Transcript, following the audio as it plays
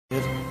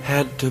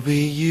had to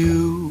be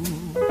you.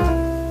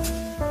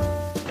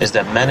 Is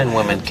that men and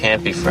women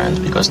can't be friends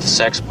because the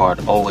sex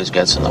part always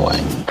gets in the way.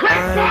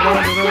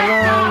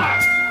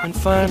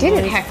 I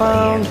didn't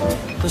heckle you.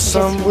 Just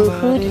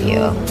woo-hooed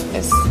you.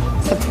 It's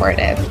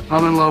supportive.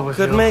 I'm in love with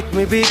you. Could make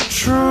me be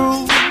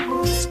true.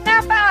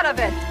 Snap out of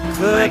it.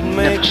 Could make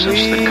Magnificence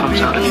me that comes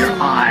be out of your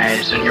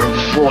eyes and your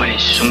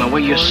voice and the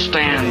way you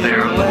stand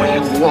there and the way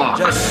you walk.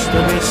 Just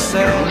to be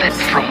sad. Lit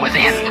from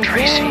within,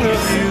 Tracy.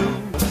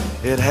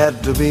 It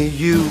had to be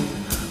you,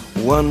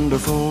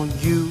 wonderful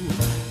you.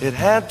 It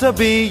had to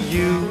be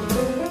you.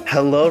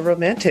 Hello,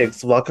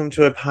 romantics. Welcome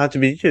to A Pod to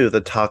Be You, the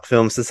Talk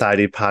Film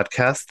Society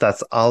podcast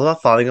that's all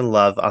about falling in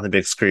love on the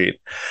big screen.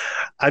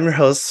 I'm your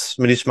host,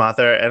 Manish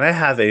Mathur, and I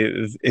have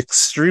a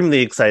extremely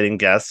exciting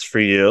guest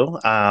for you.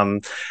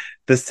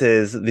 This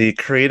is the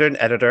creator and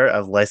editor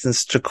of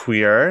License to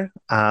Queer,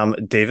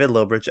 David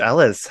Lowbridge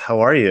Ellis. How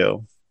are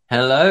you?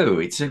 Hello,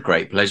 it's a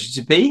great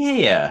pleasure to be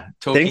here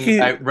talking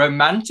about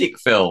romantic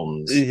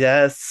films.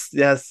 Yes.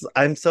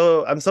 I'm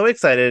so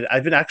excited.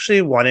 I've been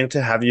actually wanting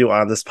to have you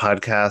on this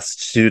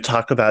podcast to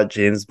talk about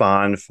James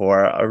Bond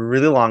for a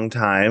really long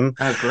time.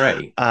 Oh,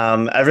 great.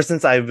 Ever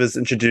since I was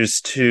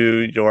introduced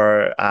to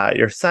your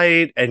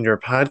site and your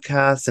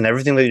podcast and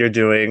everything that you're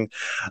doing,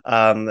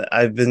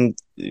 I've been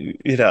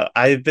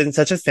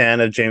such a fan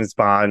of James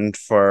Bond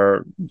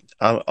for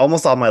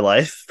almost all my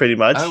life, pretty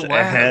much. Oh,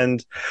 wow.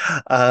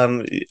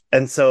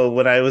 And so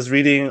when I was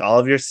reading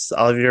all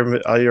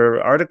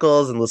your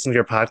articles and listening to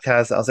your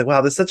podcast, I was like,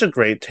 wow, this is such a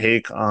great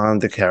take on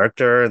the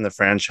character and the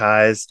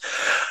franchise.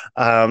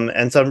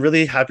 And so I'm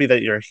really happy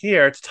that you're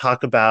here to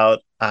talk about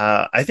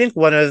I think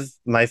one of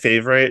my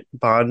favorite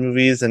Bond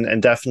movies,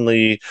 and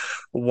definitely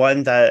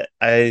one that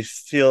I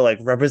feel like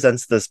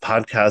represents this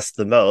podcast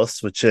the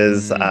most, which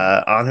is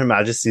On Her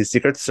Majesty's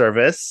Secret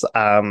Service,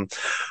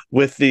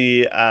 with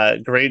the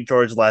great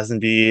George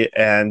Lazenby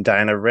and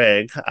Diana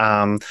Rigg.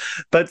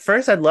 But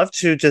first, I'd love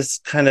to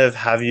just kind of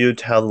have you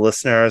tell the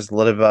listeners a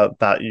little bit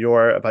about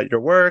your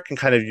work and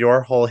kind of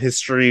your whole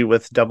history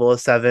with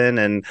 007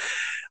 and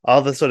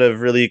all the sort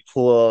of really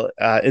cool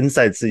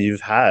insights that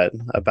you've had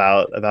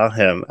about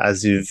him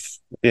as you've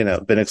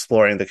been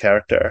exploring the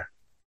character.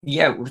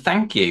 Yeah, well,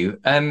 thank you.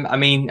 I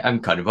mean, I'm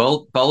kind of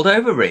bowled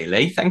over,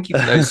 really. Thank you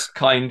for those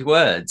kind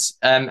words.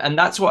 And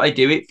that's what I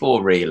do it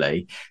for,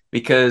 really,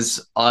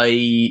 because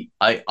I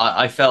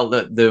felt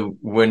that there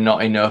were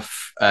not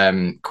enough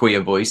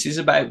queer voices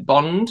about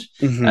Bond.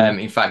 Mm-hmm.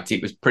 In fact,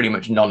 it was pretty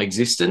much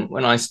non-existent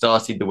when I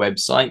started the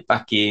website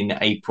back in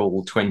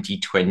April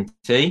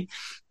 2020.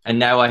 And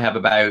now I have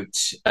about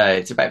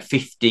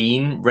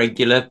 15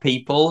 regular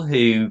people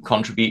who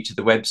contribute to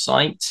the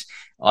website,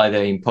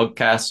 either in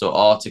podcasts or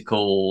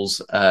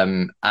articles.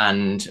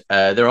 And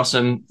there are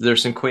some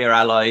queer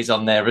allies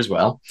on there as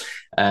well,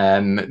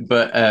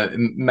 but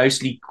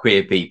mostly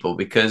queer people,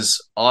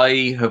 because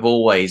I have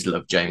always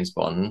loved James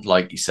Bond,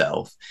 like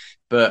yourself.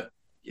 But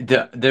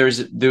there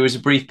was a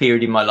brief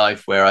period in my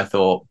life where I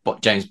thought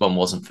James Bond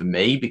wasn't for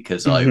me,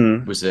 because I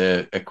was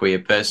a queer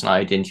person. I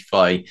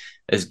identify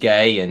as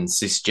gay and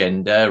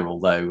cisgender,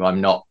 although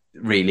I'm not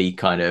really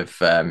kind of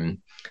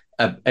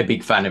a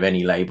big fan of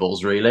any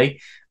labels, really.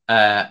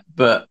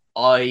 But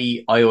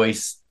I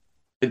always,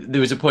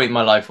 there was a point in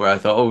my life where I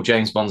thought, oh,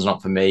 James Bond's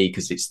not for me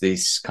because it's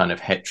this kind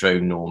of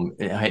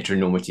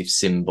heteronormative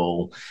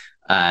symbol.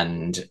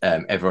 And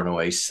everyone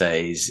always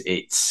says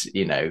it's,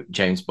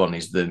 James Bond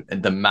is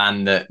the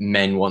man that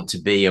men want to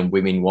be and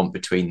women want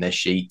between their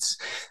sheets.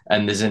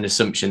 And there's an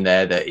assumption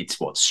there that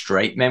it's what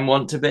straight men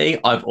want to be.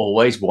 I've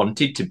always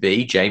wanted to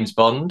be James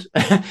Bond.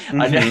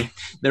 I know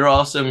there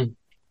are some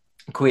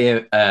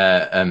queer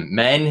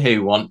men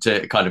who want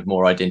to kind of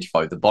more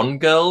identify with the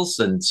Bond girls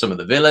and some of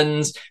the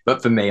villains,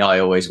 but for me, I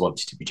always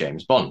wanted to be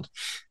James Bond.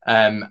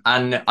 And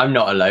I'm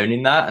not alone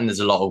in that, and there's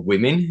a lot of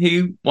women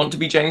who want to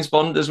be James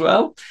Bond as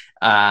well,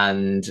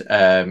 and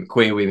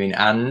queer women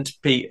and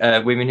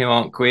women who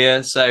aren't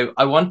queer. So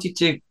I wanted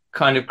to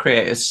kind of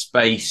create a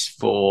space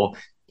for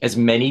as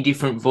many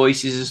different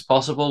voices as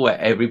possible where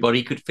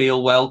everybody could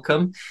feel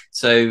welcome.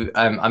 So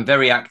I'm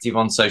very active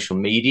on social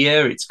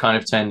media. It's kind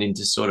of turned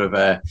into sort of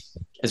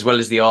as well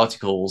as the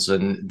articles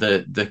and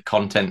the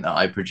content that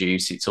I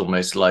produce, it's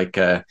almost like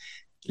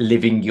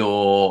living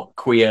your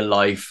queer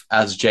life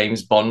as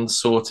James Bond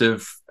sort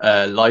of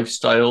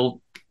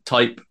lifestyle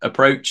type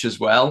approach as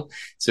well.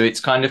 So it's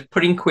kind of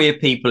putting queer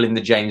people in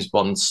the James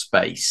Bond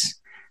space,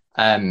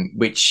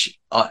 which,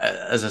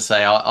 as I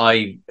say,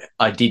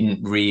 I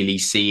didn't really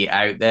see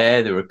out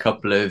there. There were a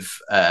couple of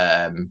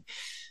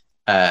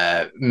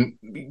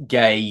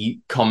gay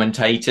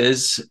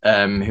commentators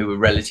who were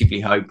relatively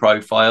high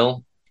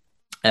profile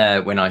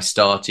when I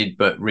started,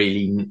 but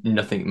really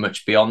nothing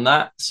much beyond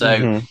that.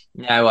 So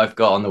now I've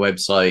got on the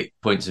website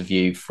points of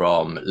view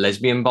from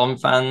lesbian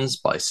Bond fans,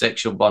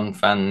 bisexual Bond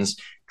fans,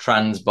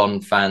 trans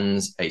Bond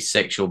fans,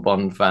 asexual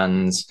Bond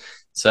fans.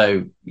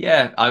 So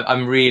yeah,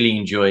 I'm really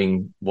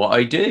enjoying what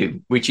I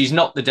do, which is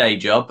not the day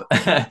job.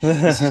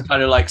 This is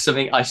kind of like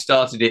something I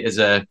started it as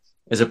a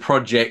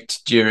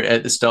project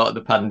at the start of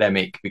the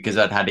pandemic because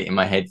I'd had it in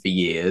my head for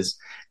years.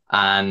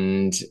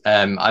 and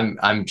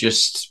I'm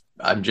just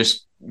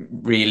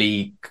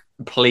really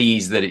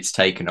pleased that it's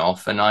taken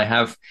off, and I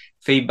have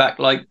feedback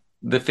like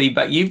the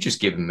feedback you've just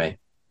given me.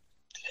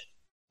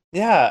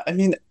 Yeah, I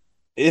mean,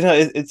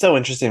 it's so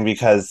interesting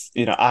because,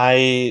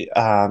 I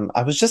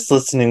was just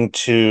listening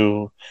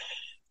to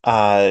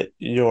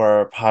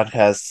your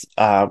podcast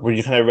where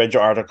you kind of read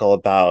your article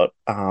about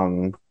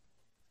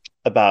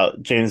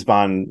James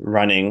Bond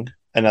running,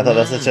 and I thought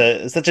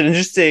that's such an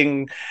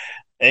interesting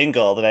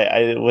angle that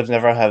I would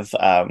never have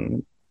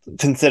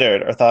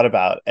considered or thought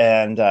about.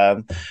 And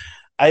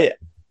I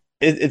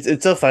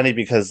it's so funny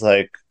because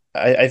like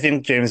I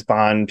think James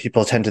Bond,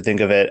 people tend to think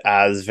of it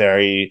as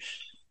very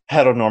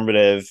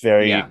heteronormative,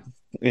 very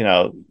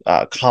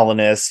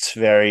colonist,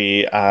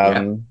 very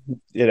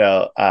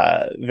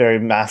very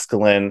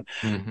masculine.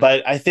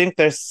 But I think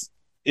there's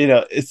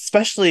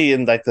especially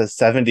in like the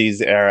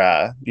 70s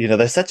era,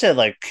 there's such a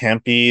like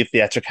campy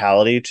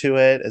theatricality to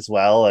it as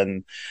well,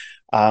 and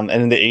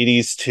in the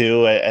 80s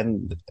too.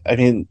 And I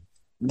mean,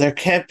 there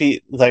can't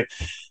be like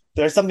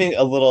there's something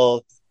a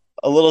little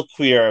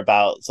queer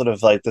about sort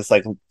of like this,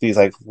 like these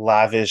like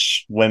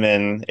lavish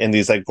women in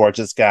these like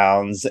gorgeous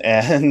gowns,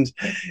 and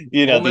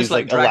almost these like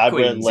like drag elaborate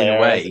queens layers. in a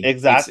way.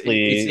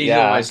 Exactly. It's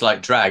Yeah. almost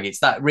like drag. It's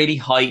that really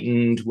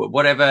heightened,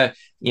 whatever,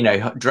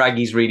 drag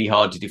is really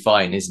hard to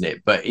define, isn't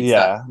it? But it's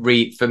Yeah.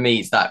 for me,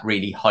 it's that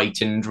really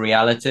heightened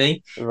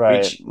reality, Right.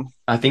 which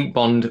I think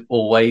Bond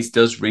always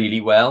does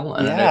really well.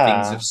 And I know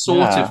things have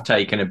sort of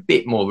taken a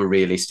bit more of a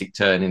realistic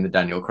turn in the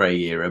Daniel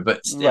Craig era,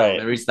 but still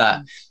there is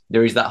that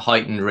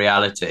heightened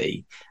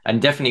reality.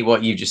 And definitely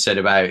what you just said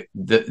about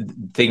the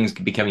things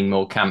becoming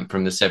more camp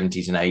from the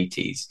 70s and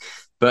 80s.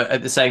 But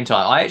at the same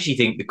time, I actually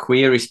think the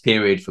queerest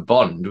period for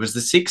Bond was the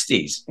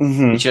 60s,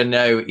 which I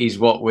know is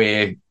what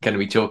we're going to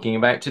be talking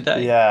about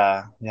today.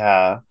 Yeah,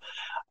 yeah.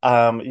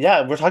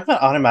 We're talking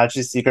about On Her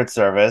Majesty's Secret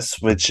Service,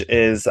 which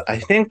is, I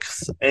think,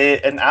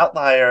 an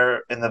outlier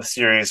in the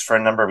series for a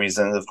number of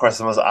reasons. Of course,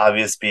 the most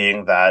obvious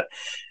being that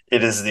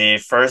it is the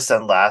first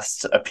and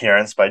last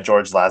appearance by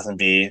George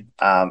Lazenby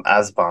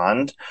as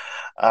Bond.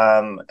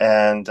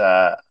 And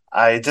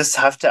I just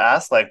have to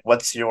ask, like,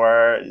 what's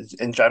your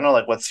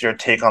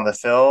take on the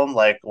film?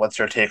 Like, what's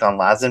your take on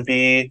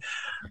Lazenby?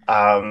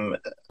 I've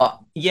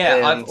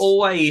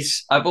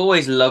always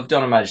loved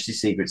On Her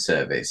Majesty's Secret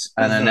Service,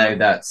 and I know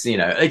that's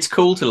it's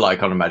cool to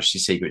like On Her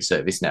Majesty's Secret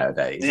Service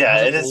nowadays.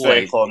 Yeah, it is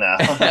very cool now.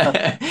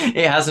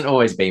 It hasn't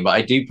always been, but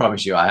I do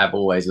promise you, I have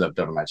always loved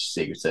On Her Majesty's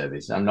Secret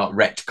Service. I'm not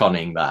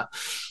retconning that.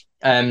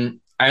 And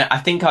I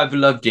think I've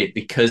loved it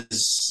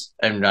because,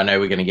 and I know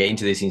we're going to get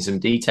into this in some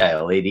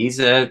detail, it is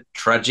a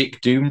tragic,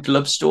 doomed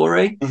love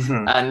story.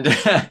 And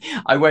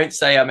I won't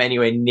say I'm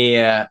anywhere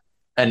near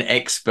an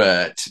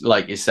expert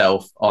like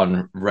yourself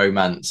on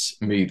romance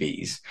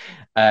movies,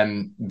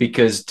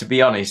 because to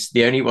be honest,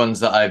 the only ones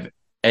that I've,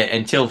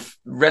 until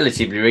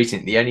relatively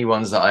recent, the only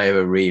ones that I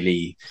ever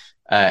really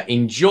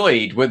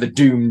enjoyed were the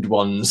doomed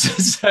ones.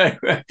 So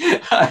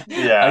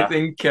I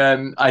think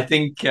and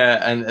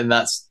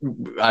that's,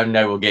 I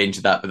know we'll get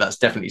into that, but that's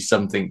definitely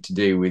something to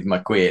do with my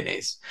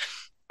queerness.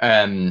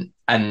 And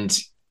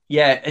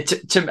yeah,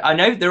 I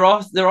know there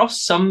are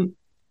some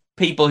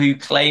people who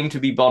claim to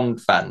be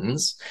Bond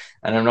fans,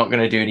 and I'm not going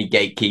to do any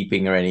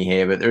gatekeeping or any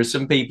here, but there are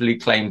some people who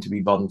claim to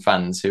be Bond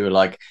fans who are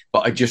like,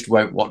 but I just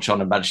won't watch On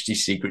Her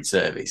Majesty's Secret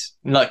Service.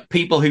 Like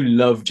people who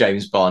love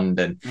James Bond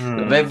and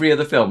love every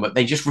other film, but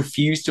they just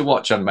refuse to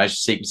watch On Her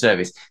Majesty's Secret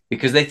Service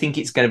because they think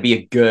it's going to be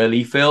a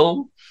girly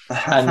film.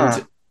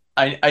 And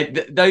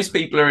those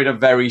people are in a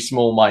very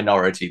small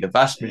minority. The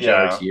vast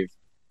majority of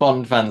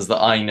Bond fans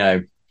that I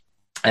know,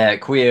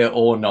 queer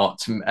or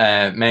not,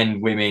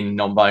 men, women,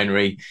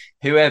 non-binary,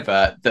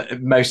 whoever,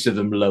 most of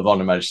them love On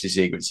Her Majesty's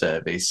Secret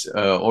Service,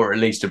 or at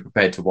least are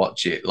prepared to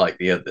watch it like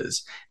the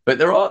others. But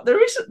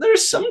there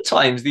is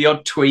sometimes the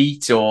odd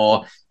tweet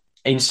or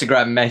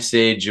Instagram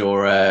message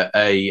or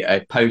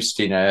a post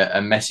in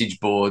a message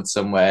board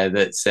somewhere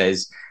that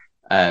says,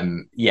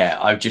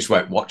 I just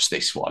won't watch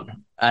this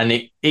one.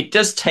 And it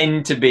does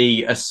tend to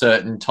be a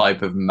certain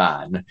type of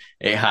man,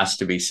 it has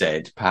to be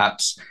said,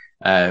 perhaps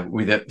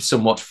with a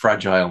somewhat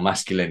fragile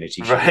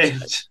masculinity.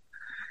 Right.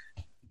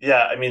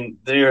 Yeah, I mean,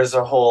 there's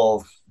a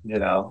whole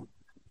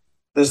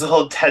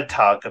TED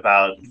talk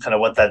about kind of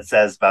what that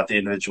says about the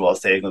individual,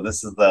 saying that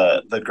this is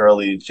the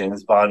girly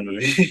James Bond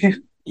movie.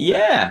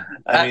 Yeah,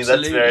 I mean,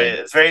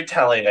 it's very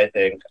telling, I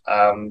think.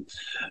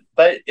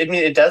 But I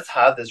mean, it does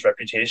have this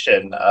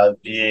reputation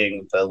of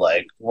being the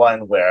like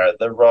one where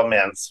the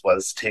romance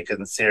was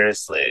taken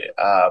seriously.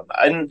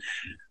 And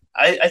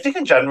I think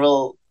in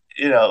general,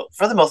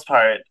 for the most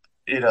part,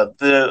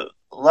 the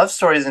love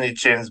stories in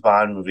each James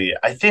Bond movie,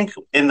 I think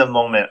in the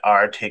moment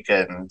are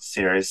taken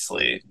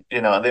seriously. They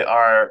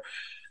are,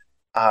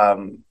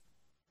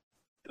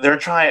 they're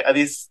trying, at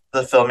least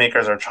the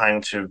filmmakers are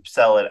trying to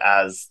sell it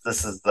as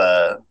this is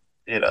they're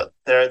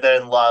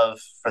in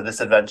love for this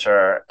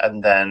adventure,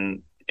 and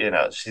then,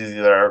 she's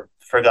either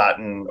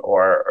forgotten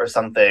or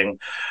something.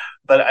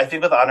 But I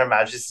think with Honor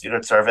Majesty's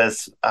Secret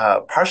Service,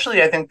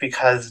 partially I think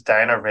because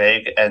Diana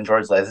Rigg and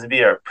George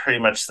Lazenby are pretty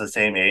much the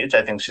same age.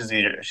 I think she's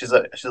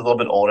a little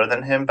bit older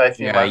than him by a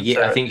few Yeah, months, yeah,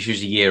 I or think she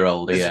was a year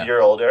older. just a Yeah,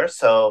 year older.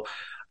 So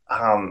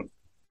um,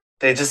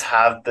 they just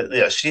have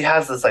she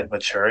has this like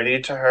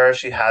maturity to her.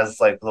 She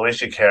has like the way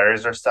she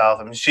carries herself.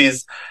 I mean,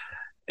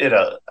 you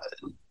know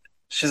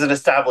she's an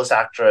established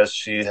actress.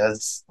 She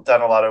has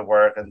done a lot of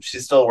work, and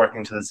she's still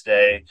working to this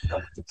day.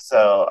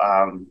 So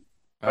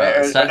or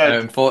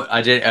no,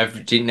 I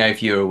didn't know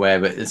if you were aware,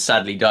 but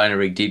sadly, Diana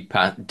Rigg did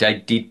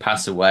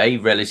pass away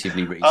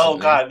relatively oh recently.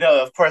 God,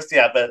 no, of course,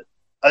 yeah, but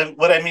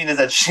what I mean is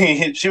that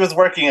she was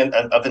working up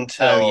Oh yeah,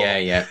 until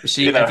yeah.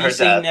 She her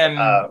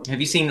death. have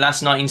you seen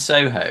Last Night in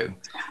Soho,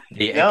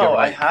 the Edgar No, I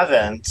Wright film?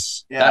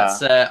 haven't. Yeah,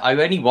 That's I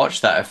only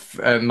watched that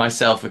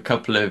myself a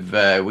couple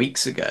of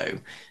weeks ago.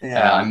 I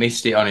yeah,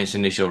 missed it on its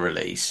initial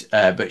release,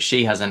 but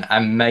she has an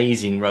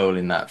amazing role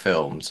in that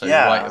film. So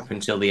right yeah, up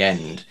until the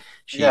end,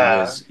 she yeah.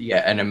 was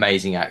an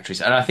amazing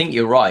actress. And I think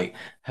you're right.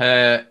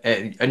 Her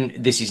and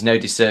this is no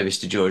disservice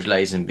to George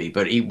Lazenby,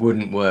 but it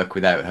wouldn't work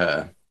without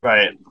her.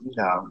 Right.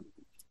 Yeah.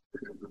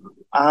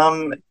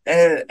 And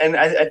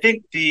I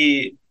think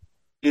you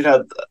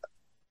know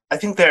I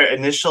think their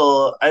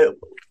initial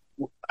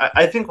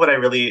I think what I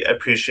really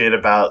appreciate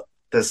about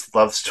this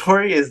love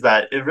story is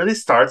that it really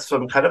starts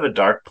from kind of a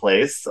dark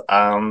place.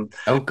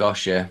 Oh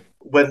gosh, yeah.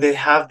 When they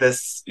have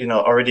this,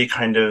 already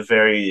kind of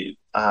very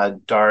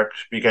dark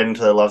beginning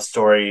to the love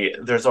story,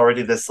 there's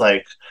already this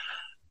like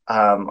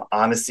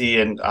honesty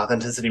and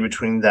authenticity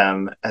between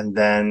them, and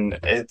then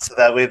it's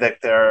that way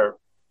that their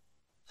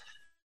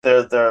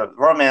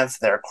romance,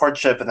 their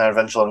courtship, and their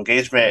eventual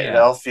engagement, it Yeah.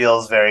 all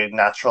feels very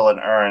natural and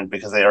earned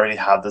because they already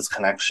have this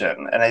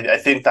connection. And I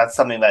think that's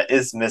something that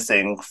is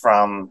missing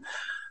from,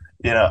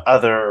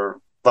 other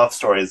love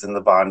stories in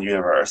the Bond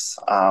universe,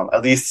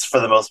 at least for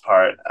the most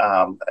part.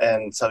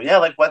 And so, yeah,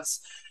 like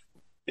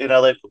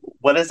like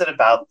what is it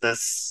about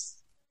this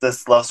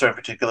love story in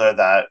particular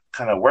that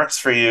kind of works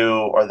for you,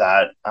 or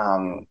that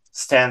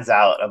stands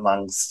out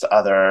amongst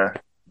other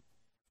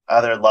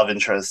love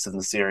interests in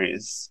the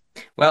series?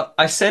 Well,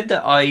 I said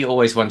that I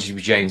always wanted to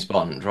be James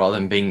Bond rather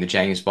than being the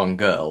James Bond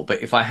girl,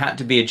 but if I had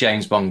to be a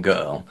James Bond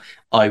girl,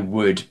 I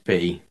would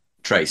be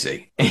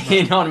Tracy in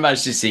Mm-hmm. On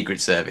Majesty's Secret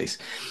Service.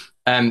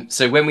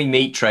 So when we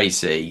meet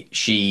Tracy,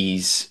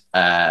 she's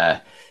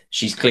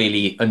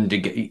clearly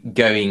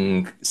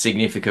undergoing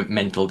significant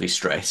mental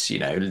distress. You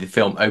know, the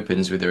film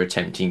opens with her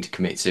attempting to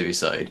commit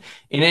suicide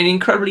in an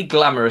incredibly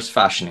glamorous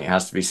fashion. It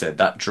has to be said,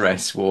 that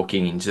dress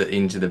walking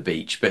into the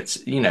beach, but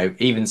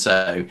even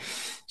so,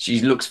 she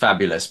looks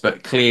fabulous.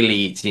 But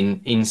clearly, it's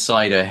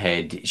inside her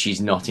head. She's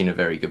not in a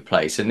very good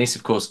place, and this,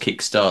 of course,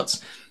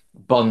 kickstarts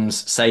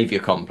Bond's savior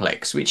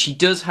complex, which he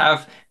does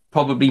have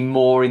probably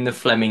more in the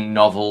Fleming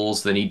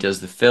novels than he does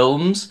the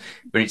films,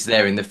 but it's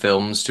there in the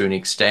films to an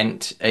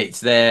extent. It's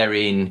there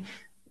in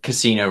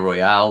Casino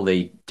Royale,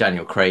 the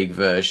Daniel Craig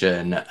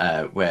version,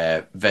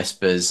 where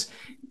Vesper's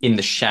in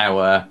the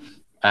shower.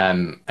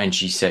 And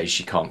she says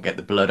she can't get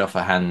the blood off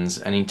her hands,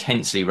 an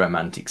intensely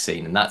romantic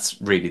scene. And that's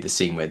really the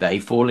scene where they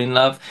fall in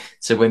love.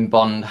 So when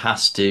Bond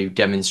has to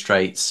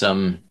demonstrate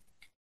some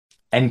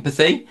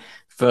empathy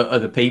for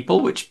other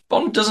people, which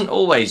Bond doesn't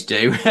always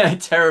do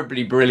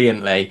terribly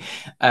brilliantly.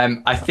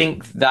 I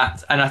think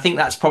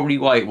that's probably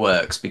why it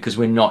works, because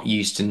we're not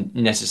used to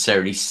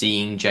necessarily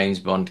seeing James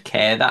Bond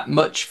care that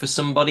much for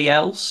somebody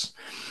else.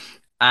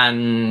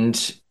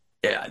 And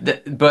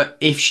but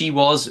if she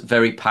was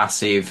very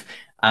passive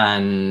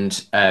and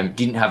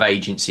didn't have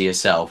agency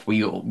herself,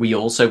 we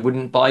also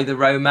wouldn't buy the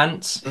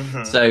romance.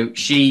 Mm-hmm. So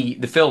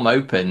the film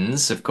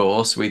opens, of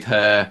course, with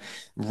her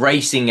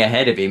racing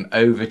ahead of him,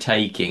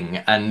 overtaking,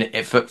 and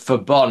for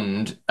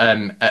Bond,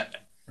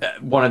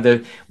 one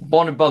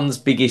of Bond's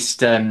biggest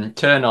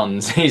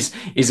turn-ons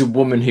is a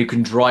woman who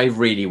can drive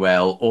really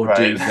well or Right.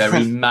 do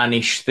very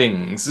mannish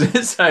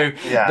things. So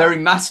Yeah. very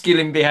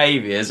masculine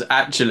behaviors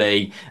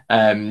actually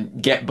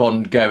get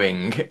Bond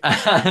going,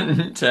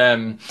 and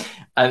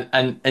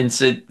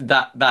so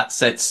that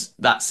sets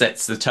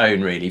the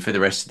tone really for the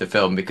rest of the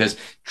film, because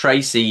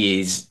Tracy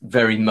is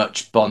very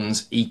much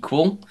Bond's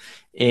equal,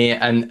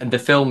 and the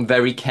film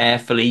very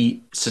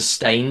carefully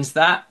sustains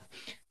that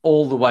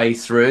all the way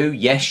through.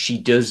 Yes, she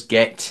does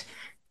get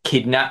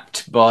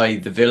kidnapped by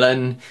the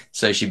villain,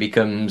 so she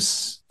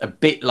becomes a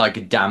bit like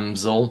a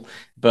damsel,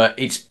 but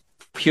it's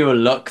pure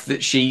luck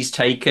that she's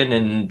taken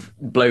and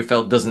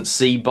Blofeld doesn't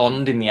see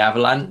Bond in the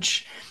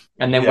avalanche.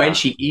 And then when Yeah.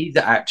 she is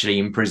actually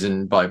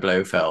imprisoned by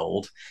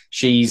Blofeld,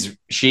 she's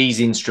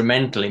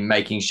instrumental in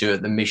making sure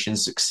that the mission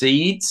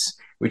succeeds,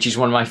 which is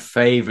one of my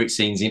favorite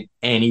scenes in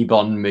any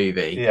Bond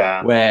movie,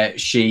 Yeah. where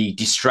she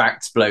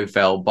distracts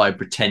Blofeld by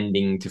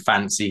pretending to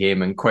fancy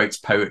him and quotes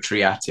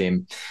poetry at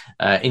him.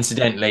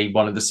 Incidentally,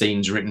 one of the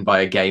scenes written by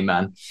a gay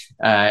man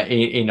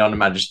in Honor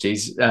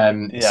Majesty's.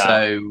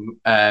 Yeah.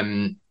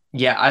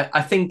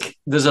 I think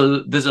there's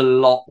a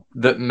lot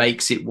that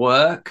makes it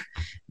work,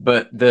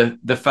 but the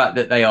fact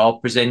that they are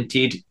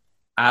presented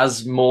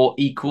as more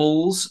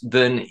equals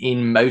than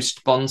in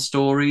most Bond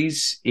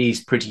stories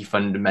is pretty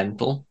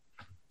fundamental.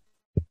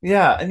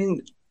 Yeah, I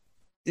mean,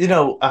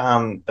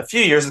 a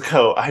few years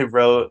ago, I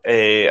wrote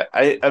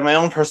on my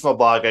own personal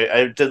blog,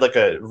 I did like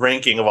a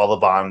ranking of all the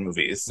Bond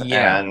movies,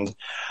 Yeah.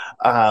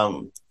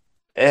 um,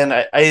 and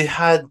I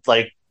had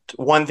like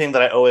one thing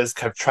that I always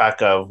kept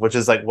track of, which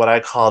is like what I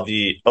call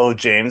the O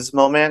James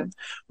moment,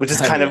 which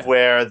is Oh kind of yeah.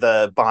 where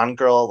the Bond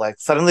girl like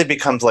suddenly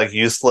becomes like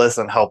useless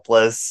and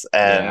helpless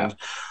Yeah. and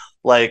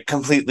like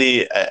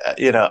completely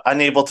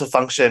unable to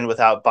function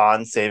without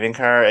Bond saving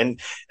her. And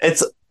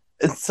it's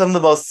some of the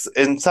most,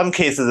 in some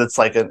cases it's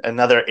like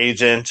another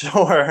agent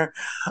or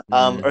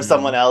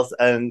someone Hmm. else.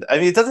 And I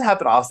mean it doesn't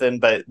happen often,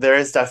 but there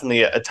is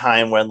definitely a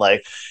time when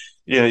like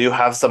you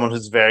have someone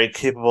who's very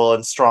capable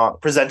and strong,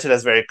 presented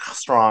as very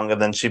strong,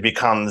 and then she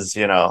becomes,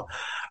 very,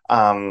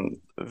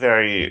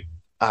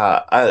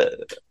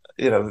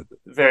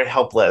 very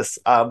helpless.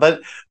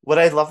 But what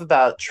I love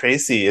about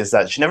Tracy is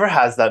that she never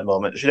has that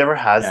moment. She never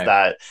has No.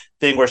 that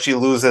thing where she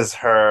loses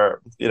her,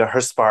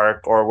 her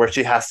spark, or where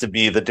she has to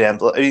be the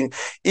damsel. I mean,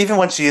 even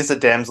when she is a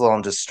damsel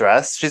in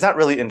distress, she's not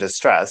really in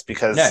distress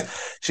because No.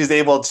 she's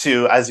able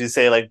to, as you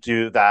say, like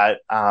do that,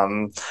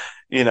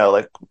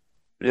 like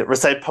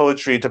recite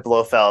poetry to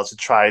Blofeld to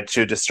try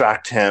to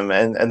distract him,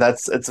 and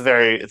it's a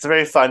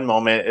very fun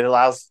moment. It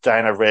allows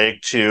Diana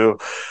Rigg to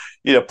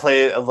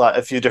play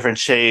a few different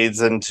shades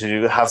and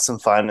to have some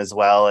fun as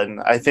well.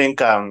 And I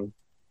think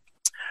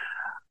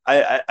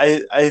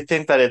I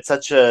think that it's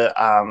such a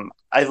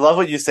I love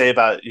what you say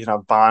about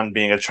Bond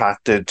being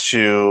attracted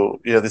to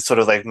these sort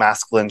of like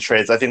masculine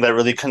traits. I think that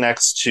really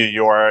connects to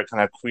your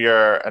kind of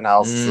queer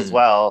analysis as Mm.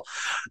 well.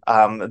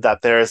 That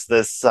there's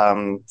this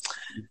I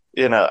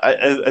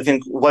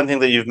think one thing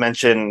that you've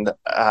mentioned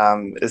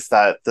is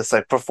that this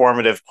like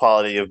performative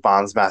quality of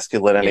Bond's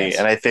masculinity,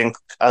 and Yes.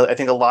 I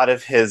think a lot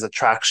of his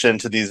attraction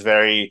to these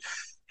very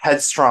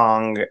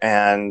headstrong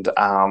and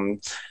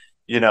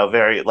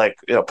very like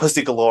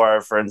Pussy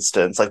Galore, for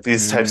instance, like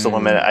these types of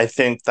women. Mm. I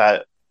think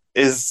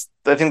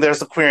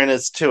there's a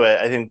queerness to it.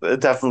 I think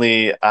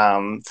definitely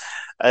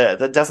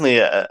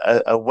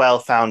a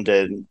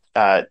well-founded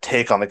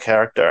take on the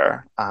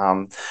character.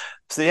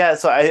 So yeah,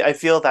 so I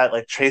feel that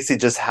like Tracy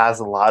just has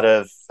a lot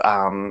of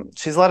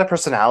she's a lot of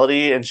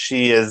personality, and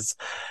she is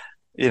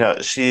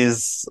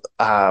she's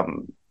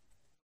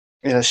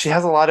she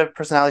has a lot of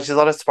personality. She has a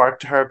lot of spark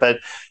to her, but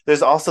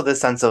there's also this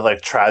sense of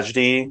like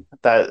tragedy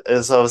that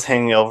is always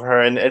hanging over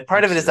her. And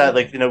part of it is that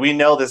like Absolutely. we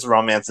know this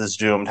romance is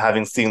doomed,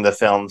 having seen the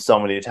film so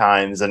many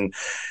times, and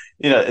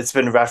it's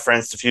been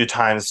referenced a few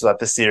times throughout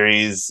the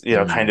series,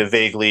 kind Mm. of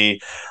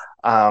vaguely,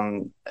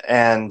 and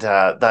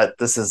that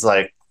this is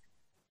like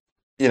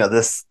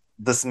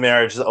this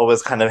marriage is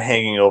always kind of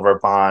hanging over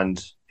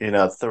Bond,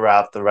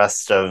 throughout the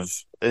rest of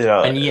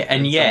And in some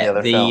of the yet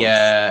other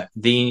films.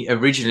 the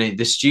originally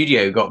the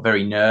studio got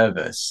very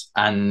nervous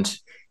and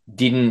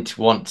didn't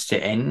want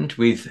to end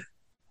with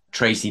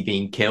Tracy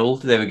being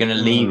killed. They were going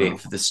to leave Hmm.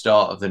 it for the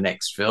start of the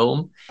next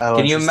film. Oh,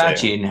 Can you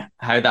interesting. imagine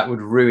how that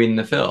would ruin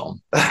the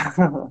film?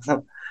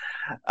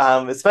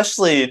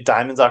 Especially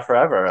Diamonds Are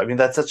Forever. I mean,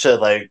 that's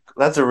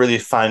a really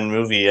fun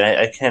movie.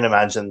 I can't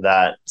imagine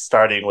that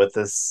starting with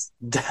this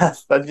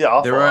death. That'd be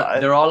awful.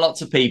 There are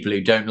lots of people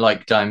who don't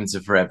like Diamonds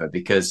Are Forever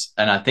because,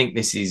 and I think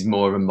this is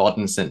more of a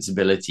modern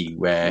sensibility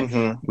where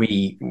Mhm.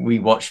 we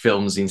watch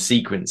films in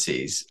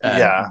sequences,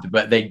 Yeah,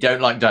 but they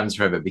don't like Diamonds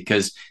Forever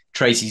because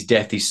Tracy's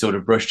death is sort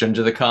of brushed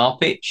under the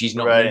carpet. She's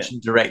not right.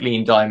 mentioned directly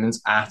in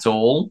Diamonds at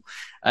all,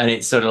 and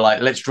it's sort of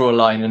like let's draw a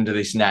line under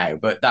this now.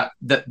 But that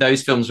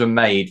those films were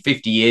made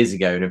 50 years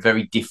ago in a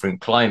very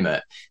different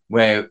climate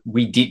where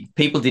we did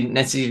people didn't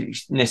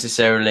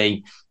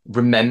necessarily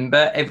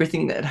remember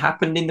everything that had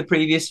happened in the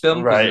previous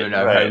film because there Right, were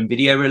no right. home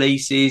video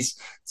releases.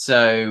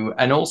 So,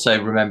 and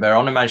also remember,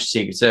 on a Majesty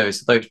Secret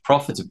Service, though it's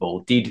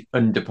profitable, did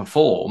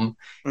underperform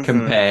Hmm.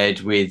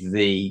 compared with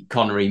the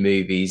Connery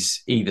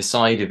movies either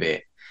side of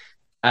it.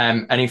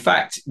 And in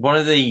fact, one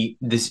of the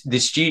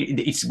studio,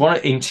 it's one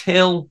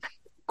until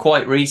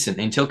quite recent,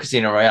 until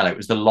Casino Royale, it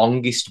was the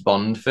longest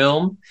Bond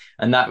film,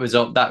 and that was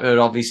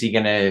obviously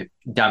going to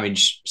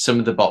damage some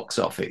of the box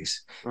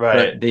office.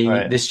 Right, But the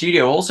right.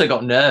 studio also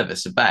got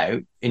nervous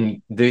about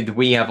in the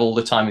 "We Have All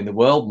the Time in the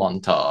World"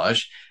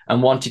 montage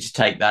and wanted to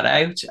take that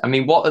out. I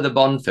mean, what other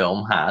Bond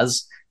film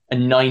has a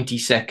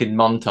 90-second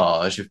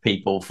montage of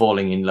people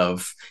falling in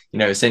love?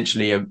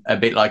 Essentially a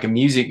bit like a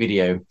music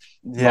video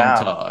Yeah.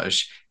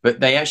 montage. But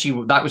they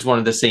actually, that was one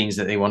of the scenes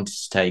that they wanted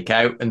to take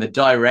out. And the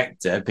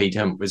director, Pete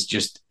Hunt, was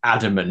just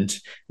adamant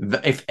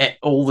that if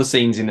all the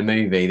scenes in the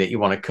movie that you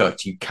want to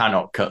cut, you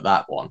cannot cut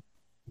that one.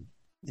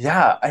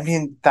 Yeah, I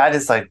mean that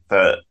is like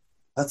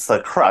that's the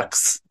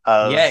crux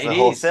Yeah, of it the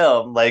whole is.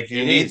 film. Like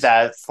you It need is.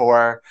 that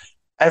for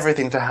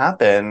everything to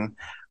happen,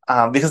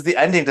 because the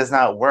ending does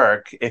not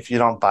work if you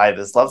don't buy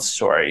this love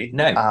story.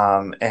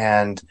 No.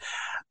 And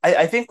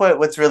I think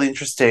what's really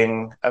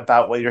interesting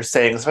about what you're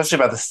saying, especially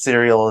about the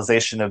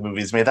serialization of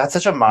movies, I mean that's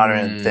such a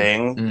modern Mm,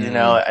 thing,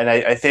 mm, and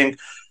I think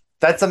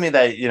that's something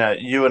that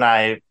you and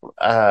I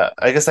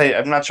guess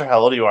I'm not sure how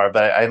old you are,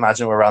 but I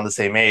imagine we're around the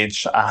same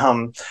age.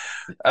 I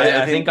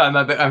I think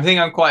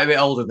I'm quite a bit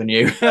older than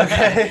you.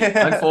 okay.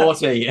 I'm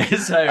 40,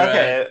 so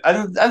Okay,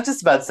 I'm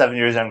just about 7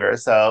 years younger,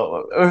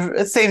 so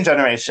same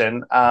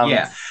generation.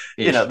 yeah,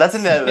 That's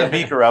something that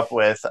we grew up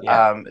with,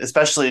 yeah.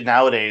 especially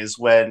nowadays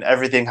when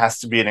everything has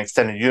to be an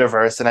extended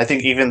universe. And I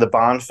think even the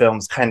Bond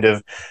films kind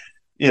of,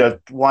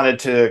 wanted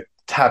to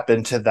tap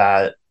into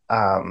that,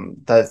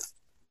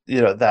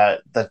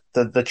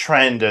 the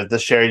trend of the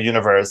shared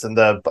universe, and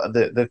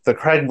the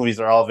Craig movies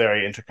are all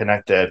very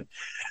interconnected.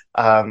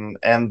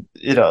 And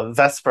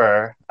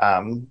Vesper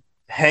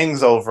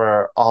hangs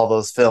over all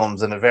those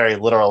films in a very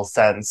literal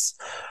sense,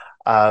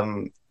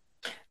 um,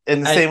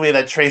 in the same way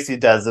that Tracy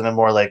does in a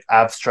more like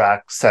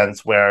abstract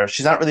sense, where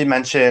she's not really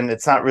mentioned.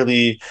 It's not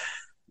really,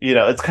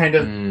 it's kind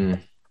of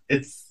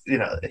it's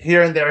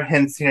here and there,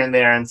 hints here and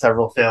there in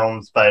several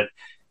films, but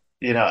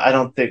I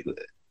don't think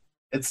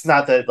it's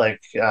not that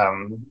like I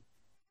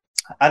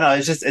don't know.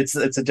 It's just it's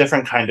a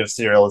different kind of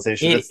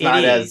serialization. It's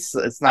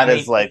not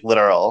as like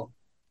literal.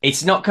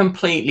 It's not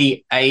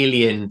completely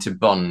alien to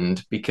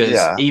Bond, because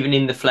even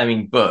in the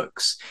Fleming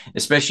books,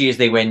 especially as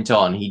they went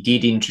on, he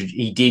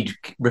did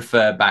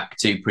refer back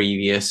to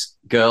previous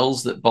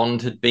girls that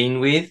Bond had been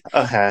with.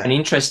 Okay. And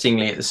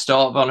interestingly, at the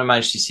start of On Her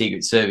Majesty's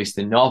Secret Service,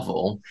 the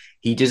novel,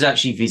 he does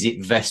actually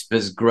visit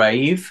Vesper's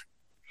grave,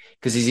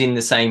 because he's in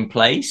the same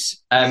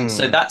place.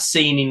 So that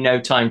scene in No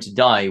Time to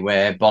Die,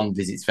 where Bond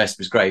visits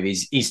Vesper's grave,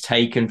 is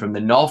taken from the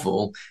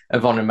novel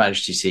of On Her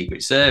Majesty's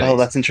Secret Service. Oh,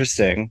 that's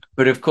interesting.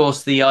 But of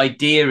course, the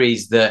idea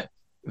is that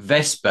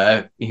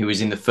Vesper, who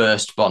was in the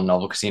first Bond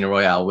novel, Casino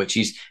Royale, which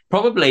is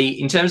probably,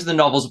 in terms of the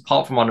novels,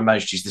 apart from On Her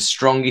Majesty's, the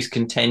strongest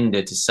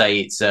contender to say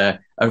it's a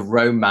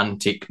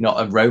romantic,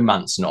 not a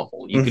romance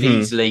novel. You could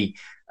easily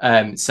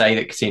say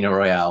that Casino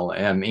Royale.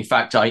 In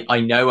fact,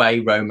 I know a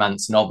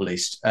romance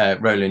novelist,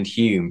 Roland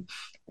Hume,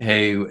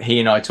 who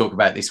he and I talk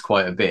about this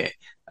quite a bit,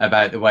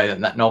 about the way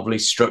that novel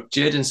is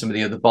structured, and some of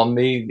the other Bond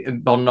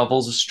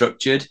novels are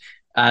structured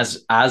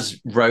as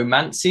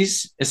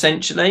romances,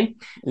 essentially.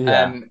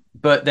 Yeah.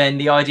 But then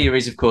the idea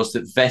is, of course,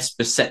 that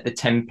Vesper set the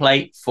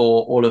template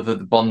for all of the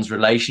Bond's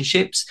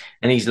relationships,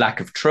 and his lack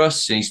of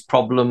trust and his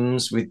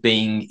problems with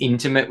being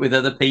intimate with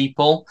other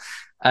people.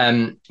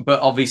 But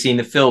obviously in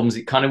the films,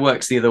 it kind of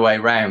works the other way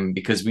around,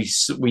 because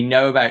we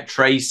know about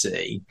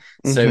Tracy.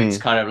 So it's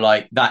kind of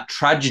like that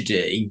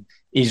tragedy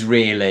is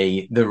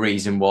really the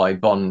reason why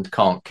Bond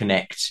can't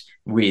connect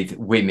with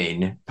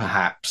women,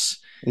 perhaps.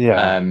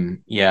 Yeah.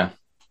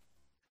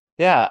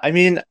 Yeah. I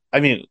mean,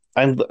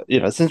 I'm,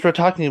 since we're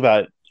talking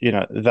about,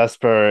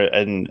 Vesper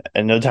and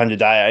No Time to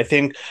Die, I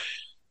think,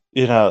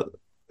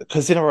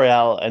 Casino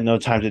Royale and No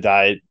Time to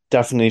Die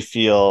definitely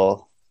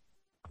feel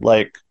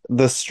like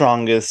the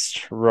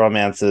strongest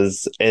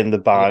romances in the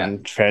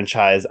Bond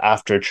franchise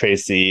after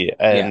Tracy.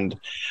 And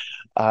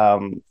I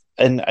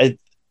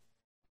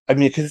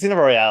mean, Casino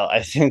Royale,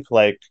 I think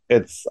like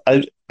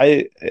I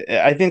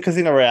think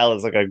Casino Royale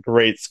is like a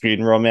great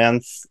screen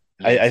romance.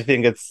 I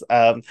think it's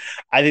I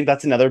think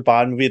that's another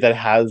Bond movie that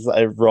has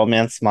a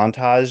romance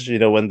montage,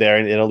 when they're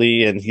in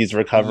Italy and he's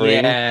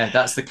recovering. Yeah,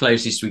 that's the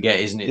closest we get,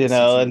 isn't it?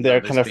 And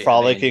they're kind of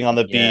frolicking on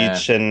the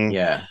beach, and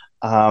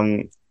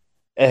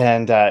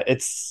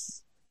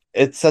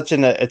it's such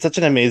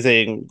an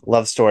amazing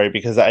love story,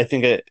 because I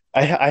think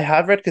I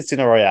have read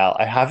Casino Royale.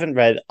 I haven't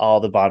read all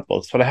the Bond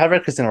books, but I have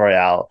read Casino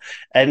Royale,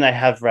 and I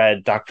have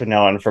read Dr.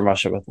 No and From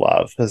Russia with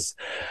Love, because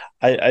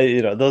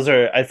those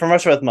are From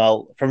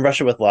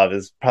Russia with Love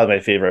is probably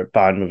my favorite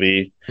Bond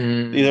movie.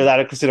 Either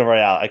that or Casino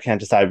Royale. I can't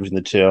decide between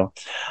the two.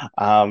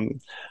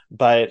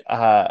 But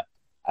I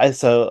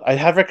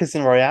have read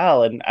Casino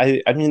Royale, and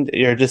I mean,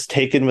 you're just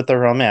taken with the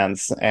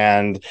romance,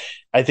 and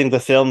I think the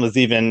film was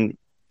even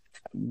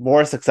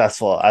more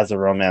successful as a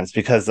romance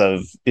because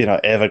of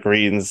Eva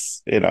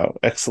Green's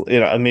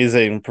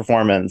amazing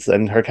performance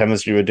and her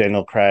chemistry with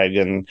Daniel Craig,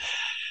 and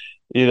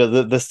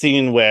the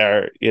scene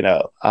where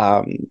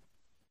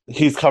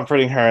he's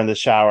comforting her in the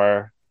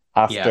shower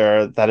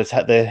after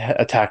the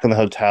attack in the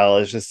hotel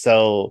is just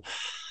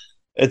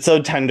it's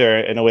so tender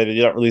in a way that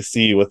you don't really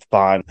see with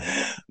Bond,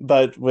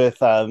 but with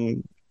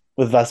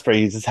Vesper,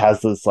 he just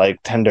has this like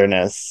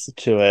tenderness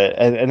to it,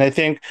 and I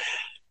think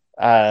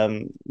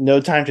No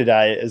Time to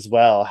Die as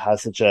well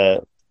has such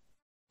a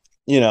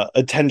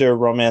tender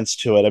romance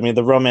to it. I mean,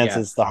 the romance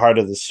is the heart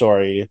of the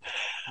story,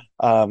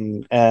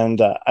 and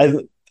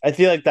I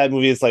feel like that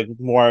movie is like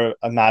more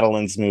a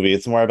Madeline's movie.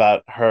 It's more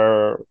about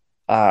her,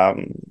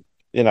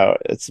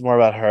 it's more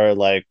about her,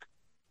 like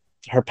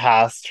her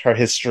past, her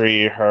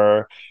history,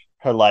 her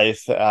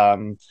life,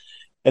 and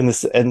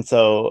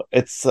so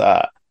it's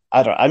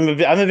I'm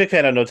a big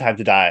fan of No Time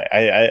to Die.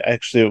 I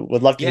actually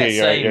would love to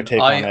hear your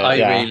take on it.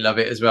 I really love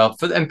it as well,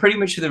 and pretty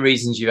much for the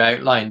reasons you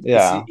outlined.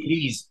 It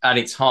is at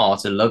its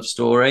heart a love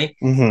story,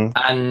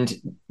 and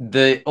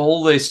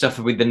all the stuff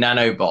with the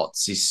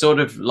nanobots is sort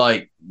of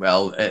like,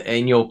 well,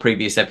 in your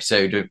previous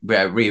episode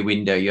about Rear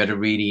Window, you had a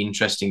really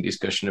interesting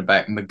discussion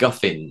about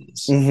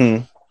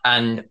MacGuffins.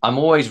 and I'm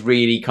always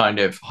really kind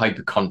of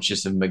hyper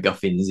conscious of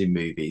MacGuffins in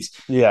movies.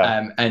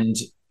 Yeah. And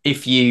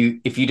if you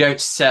don't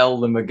sell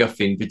the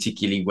MacGuffin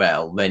particularly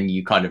well, then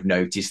you kind of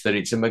notice that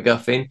it's a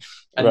MacGuffin.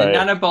 And the Right.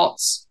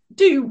 nanobots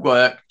do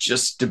work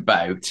just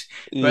about,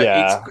 but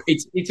Yeah.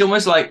 it's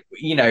almost like,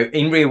 you know,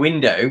 in Rear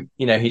Window,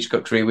 you know,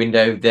 Hitchcock's Rear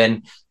Window,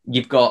 then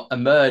you've got a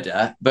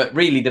murder, but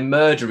really the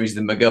murder is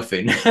the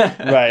MacGuffin.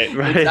 Right.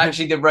 It's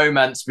actually the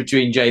romance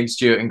between James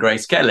Stewart and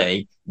Grace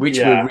Kelly, which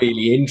we're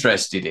really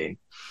interested in.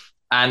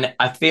 And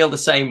I feel the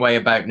same way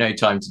about No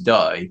Time to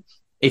Die.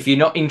 If you're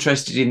not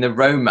interested in the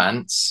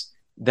romance,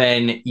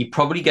 then you're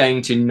probably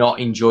going to not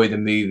enjoy the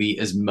movie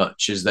as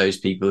much as those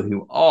people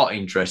who are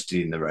interested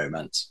in the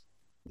romance.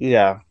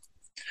 Yeah.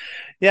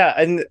 Yeah.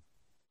 And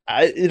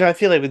I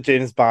feel like with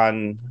James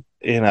Bond,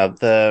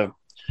 the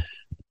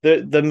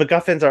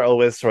MacGuffins are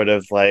always sort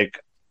of like,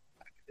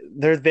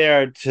 they're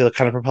there to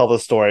kind of propel the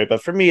story.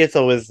 But for me, it's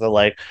always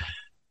the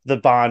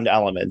Bond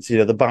elements,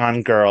 the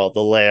Bond girl,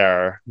 the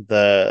lair,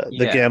 the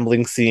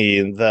gambling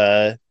scene,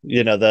 the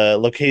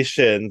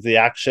locations, the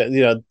action.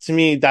 To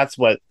me, that's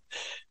what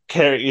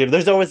carry.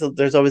 There's always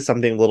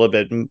something a little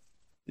bit,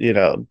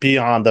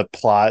 beyond the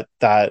plot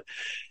that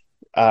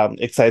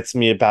excites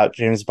me about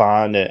James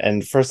Bond,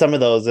 and for some of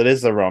those, it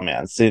is the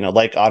romance.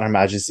 Like On Her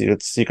Majesty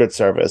with Secret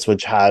Service,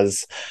 which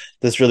has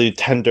this really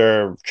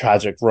tender,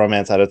 tragic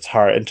romance at its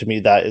heart, and to me,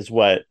 that's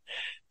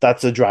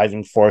a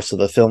driving force of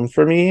the film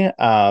for me.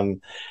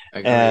 And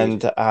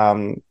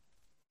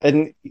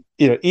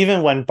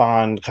even when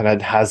Bond kind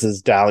of has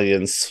his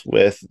dalliance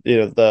with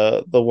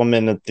the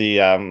woman at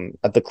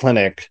the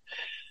clinic,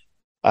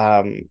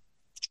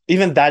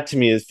 even that to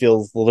me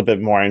feels a little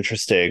bit more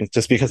interesting,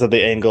 just because of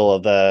the angle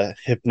of the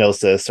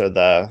hypnosis or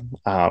the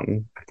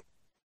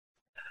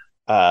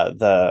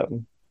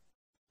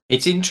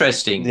It's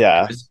interesting.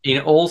 Yeah. Because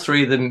in all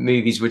three of the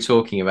movies we're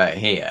talking about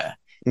here,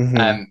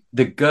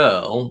 the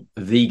girl,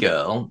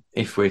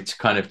 if we're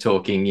kind of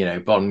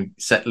talking, Bond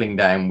settling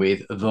down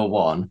with the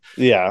one,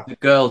 the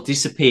girl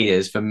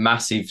disappears for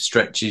massive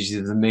stretches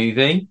of the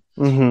movie.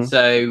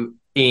 So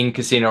in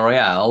Casino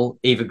Royale,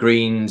 Eva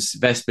Green's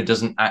Vesper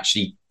doesn't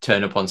actually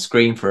turn up on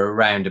screen for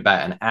around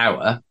about an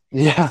hour.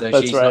 Yeah, so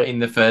that's she's right. not in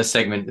the first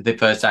segment, the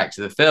first act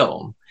of the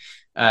film.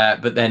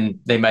 But then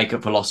they make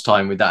up for lost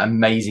time with that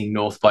amazing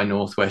North by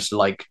Northwest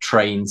like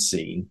train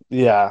scene.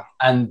 Yeah.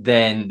 And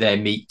then they're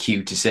meet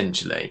cute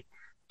essentially.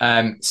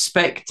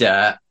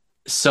 Spectre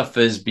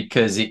suffers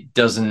because it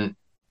doesn't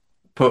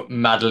put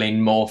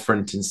Madeline more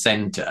front and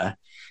center,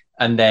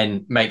 and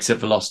then makes up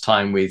for lost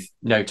time with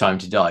No Time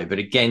to Die. But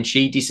again,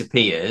 she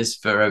disappears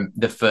for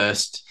the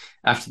first,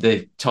 after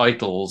the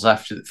titles,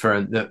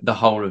 for the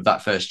whole of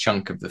that first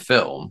chunk of the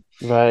film.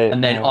 Right.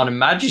 And then on Her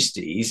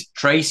Majesty's,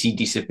 Tracy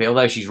disappears,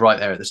 although she's right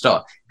there at the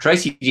start.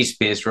 Tracy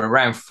disappears for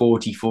around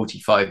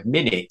 45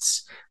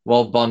 minutes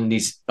while Bond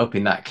is up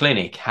in that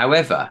clinic.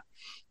 However,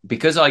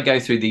 because I go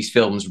through these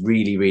films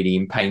really, really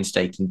in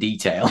painstaking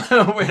detail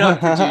when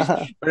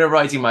I'm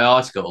writing my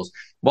articles,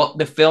 what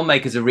the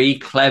filmmakers are really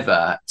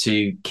clever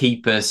to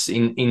keep us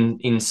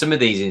in some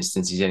of these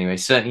instances anyway,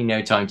 certainly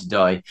No Time to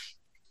Die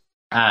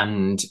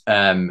and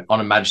On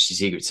Her Majesty's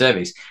Secret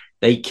Service,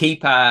 they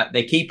keep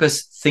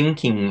us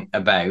thinking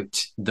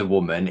about the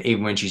woman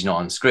even when she's not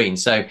on screen.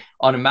 So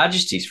on Her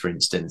Majesty's, for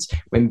instance,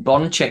 when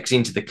Bond checks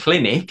into the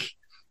clinic,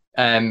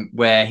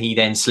 where he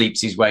then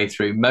sleeps his way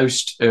through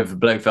most of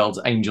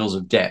Blofeld's Angels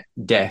of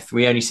Death.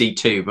 We only see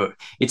two, but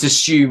it's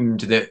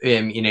assumed that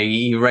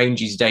he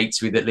arranges dates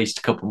with at least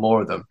a couple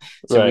more of them.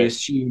 So we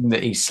assume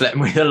that he slept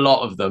with a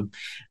lot of them.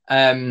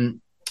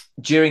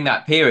 During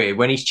that period,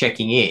 when he's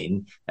checking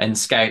in and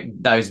scout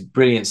those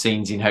brilliant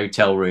scenes in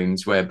hotel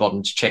rooms where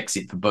Bond checks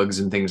it for bugs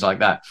and things like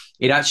that,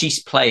 it actually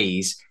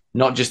plays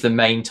not just the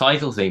main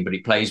title theme, but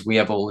it plays We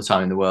Have All the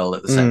Time in the World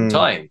at the same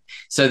time.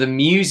 So the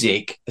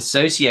music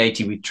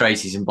associated with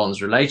Tracy's and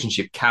Bond's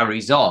relationship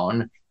carries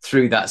on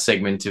through that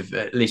segment of,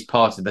 at least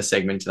part of the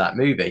segment of that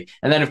movie.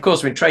 And then, of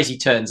course, when Tracy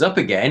turns up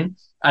again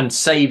and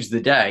saves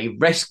the day,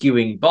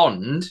 rescuing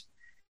Bond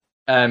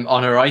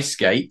on her ice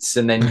skates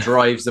and then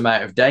drives them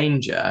out of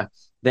danger,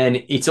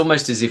 then it's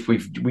almost as if we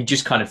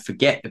just kind of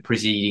forget the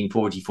preceding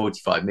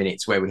 45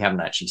 minutes where we haven't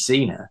actually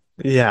seen her.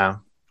 Yeah.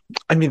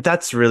 I mean,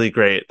 that's really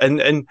great.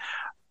 And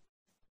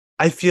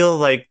I feel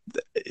like,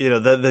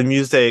 the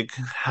music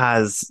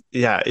has,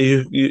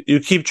 you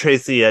keep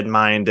Tracy in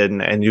mind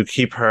and you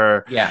keep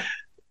her. Yeah.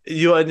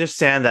 You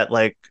understand that,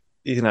 like,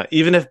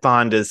 even if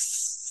Bond is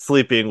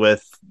sleeping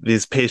with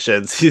these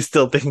patients, he's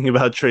still thinking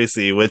about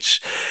Tracy,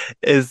 which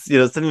is,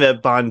 something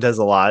that Bond does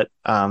a lot,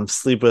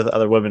 sleep with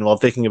other women while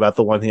thinking about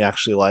the one he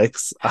actually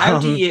likes.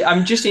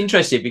 I'm just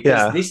interested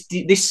because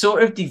this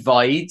sort of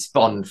divides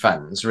Bond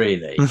fans,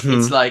 really.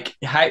 It's like,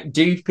 how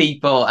do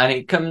people, and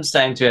it comes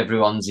down to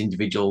everyone's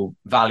individual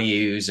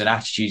values and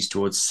attitudes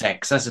towards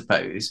sex, I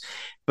suppose.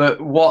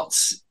 But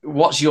what's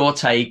your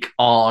take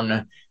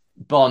on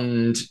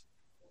Bond,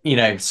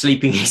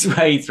 sleeping his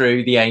way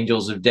through the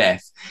Angels of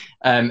Death,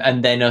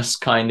 and then us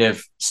kind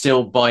of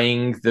still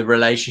buying the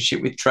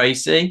relationship with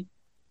Tracy?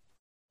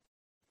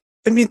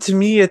 I mean, to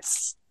me,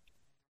 it's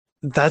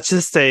that's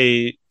just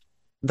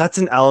that's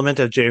an element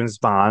of James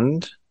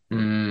Bond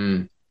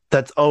Mm,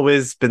 that's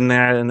always been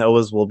there and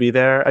always will be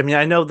there. I mean,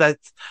 I know that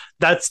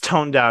that's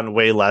toned down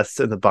way less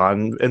in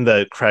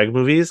the Craig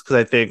movies, because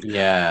I think,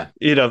 yeah.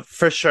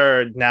 for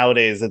sure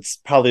nowadays it's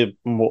probably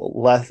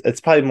less,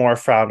 it's probably more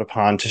frowned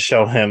upon to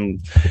show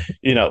him,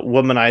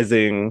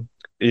 womanizing,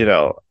 you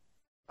know,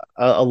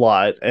 a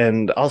lot.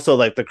 And also,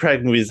 like, the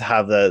Craig movies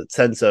have the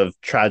sense of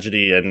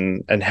tragedy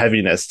and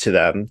heaviness to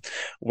them,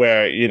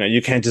 where,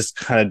 you can't just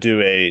kind of do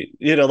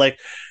like,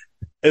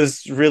 it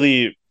was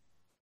really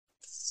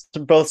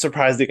both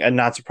surprising and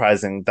not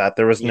surprising that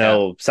there was Yeah.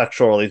 no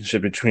sexual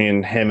relationship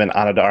between him and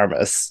Ana de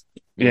Armas,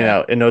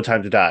 Yeah. in No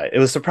Time to Die. It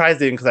was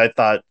surprising because I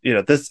thought,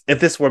 this,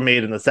 if this were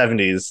made in the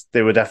 70s,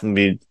 they would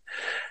definitely be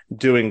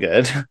doing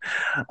good.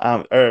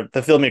 Or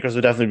the filmmakers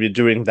would definitely be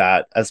doing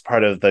that as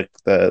part of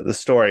the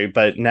story.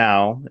 But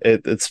now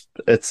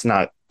it's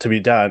not to be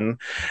done.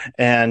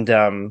 And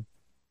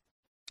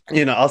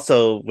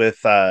also with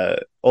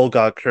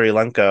Olga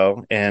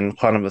Kurylenko in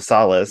Quantum of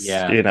Solace,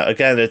 Yeah.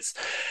 again, it's,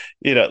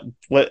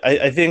 what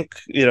I think,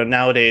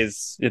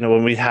 nowadays,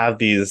 when we have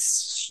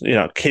these,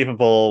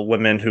 capable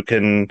women who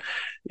can,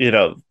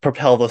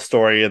 propel the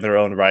story in their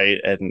own right,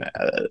 and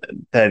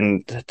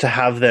then to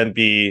have them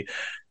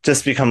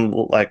become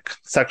like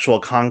sexual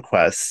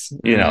conquests,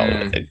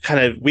 Mm, it kind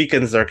of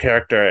weakens their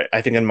character,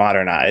 I think, in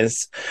modern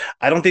eyes.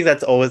 I don't think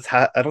that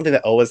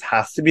always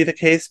has to be the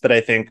case, but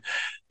I think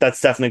that's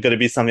definitely going to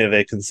be something that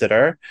they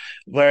consider.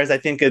 Whereas I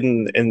think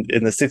in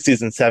the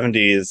 60s and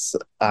 70s,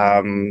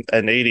 and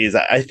 80s,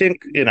 I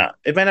think,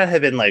 it might not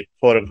have been like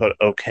quote unquote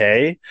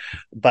okay,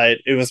 but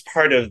it was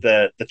part of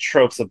the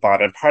tropes of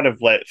Bond, and part of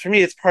what, for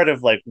me, it's part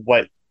of like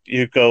what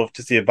you go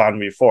to see a Bond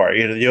movie for.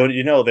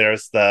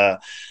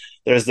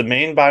 There's the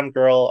main Bond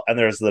girl and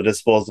there's the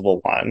disposable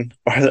one.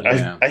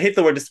 yeah. I hate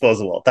the word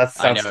disposable. That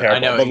I sounds know. I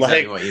terrible. know But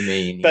exactly like, what you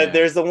mean. but Yeah.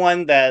 there's the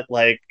one that,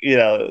 like,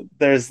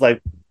 there's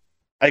like,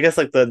 I guess,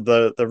 like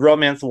the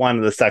romance one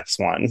and the sex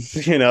one.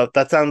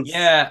 That sounds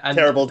Yeah. And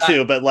terrible that,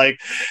 too. But like,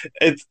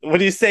 it's,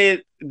 when you say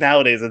it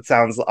nowadays, it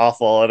sounds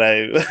awful.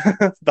 And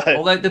but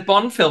although the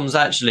Bond films,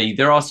 actually,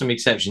 there are some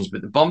exceptions,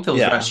 but the Bond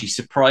films are yeah. actually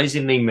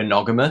surprisingly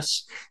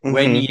monogamous Hmm.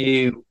 when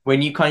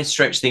you kind of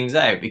stretch things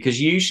out, because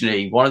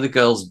usually one of the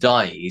girls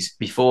dies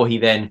before he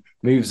then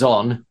moves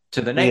on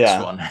to the next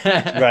Yeah. one.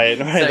 Right.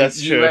 Right. So That's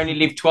You true. Only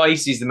Live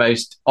Twice is the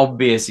most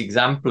obvious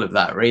example of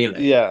that,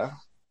 really. Yeah.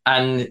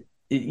 And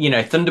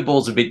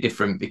Thunderball's a bit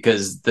different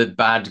because the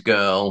bad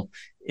girl,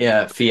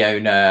 yeah,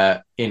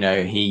 Fiona,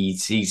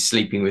 he's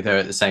sleeping with her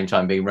at the same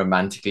time being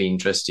romantically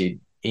interested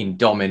in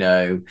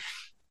Domino.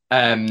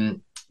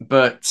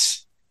 But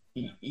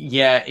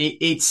yeah,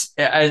 it's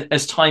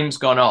as time's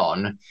gone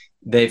on,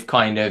 they've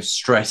kind of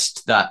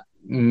stressed that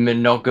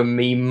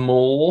monogamy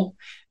more.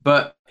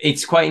 But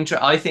it's quite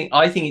interesting.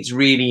 I think it's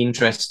really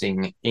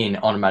interesting in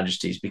On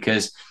Majesties,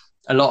 because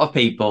a lot of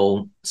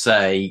people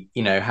say,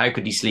 how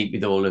could he sleep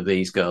with all of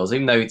these girls,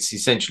 even though it's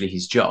essentially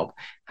his job?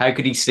 How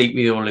could he sleep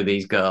with all of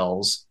these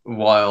girls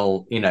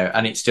while,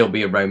 and it still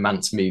be a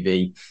romance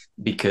movie,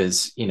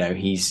 because,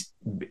 he's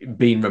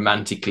been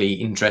romantically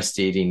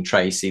interested in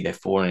Tracy. They've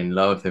fallen in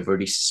love. They've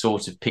already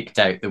sort of picked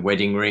out the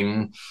wedding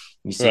ring.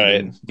 You see Right.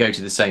 them go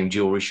to the same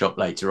jewelry shop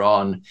later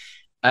on.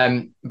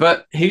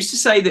 But who's to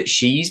say that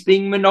she's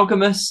being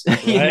monogamous?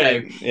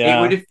 Right.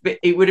 Yeah.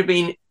 It would have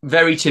been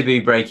very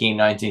taboo breaking in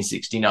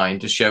 1969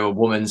 to show a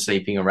woman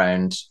sleeping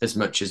around as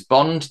much as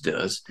Bond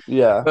does.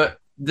 Yeah. But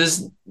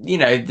there's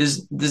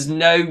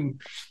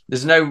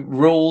no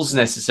rules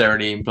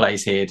necessarily in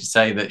place here to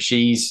say that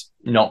she's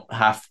not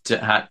had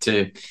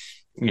to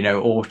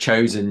or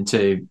chosen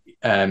to.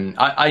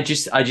 I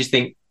just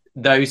think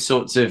those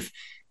sorts of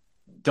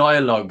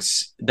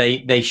dialogues,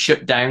 they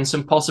shut down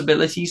some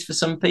possibilities for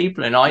some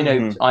people. And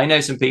I know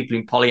some people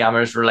in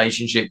polyamorous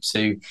relationships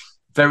who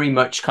very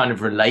much kind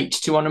of relate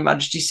to On Her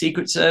Majesty's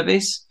Secret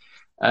Service,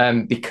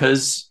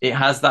 because it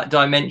has that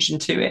dimension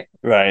to it.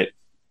 Right.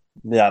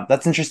 Yeah,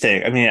 that's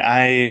interesting. I mean,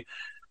 I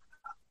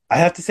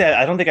have to say,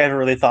 I don't think I ever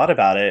really thought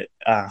about it,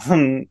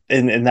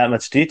 in that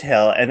much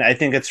detail, and I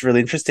think it's really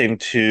interesting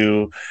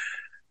to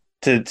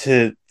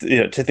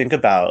think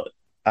about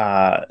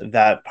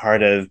that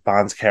part of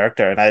Bond's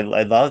character, and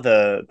I love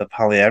the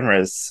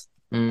polyamorous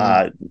Mm,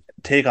 uh,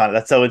 take on it.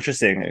 That's so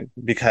interesting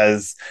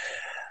because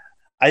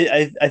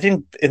I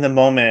think in the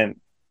moment.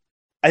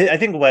 I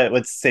think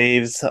what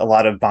saves a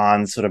lot of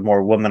Bond's sort of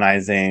more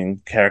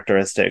womanizing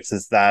characteristics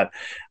is that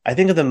I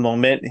think at the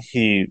moment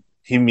he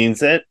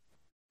means it.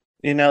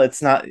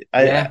 It's not.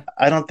 yeah.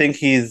 I don't think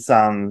he's.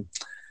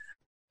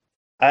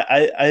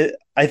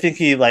 I think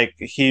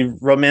he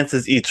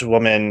romances each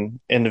woman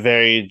in a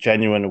very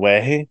genuine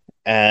way,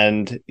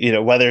 and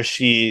whether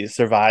she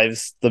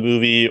survives the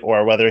movie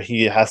or whether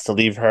he has to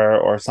leave her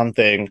or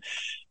something,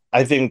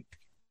 I think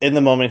in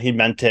the moment he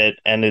meant it,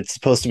 and it's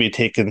supposed to be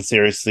taken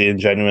seriously and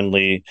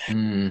genuinely.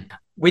 Mm.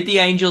 with the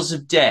Angels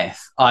of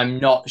Death, I'm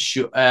not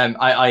sure.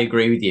 I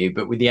agree with you,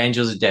 but with the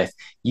Angels of Death,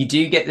 you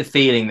do get the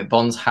feeling that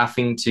Bond's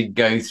having to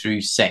go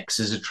through sex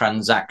as a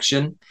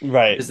transaction.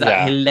 Right. There's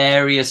that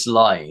hilarious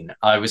line.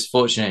 I was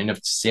fortunate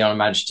enough to see on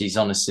Majesty's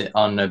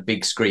on a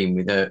big screen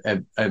with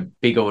a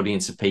big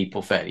audience of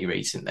people fairly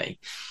recently.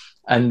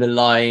 And the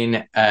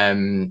line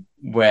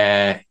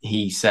where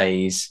he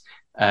says,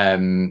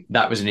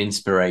 that was an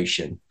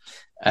inspiration.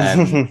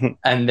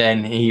 And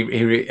then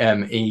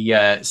he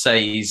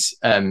says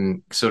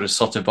sort of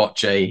sotto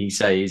voce, he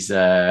says,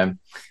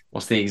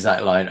 what's the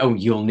exact line? Oh,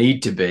 you'll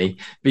need to be,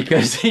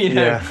 because he's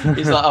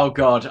like, oh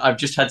God, I've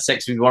just had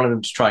sex with one of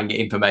them to try and get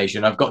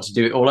information. I've got to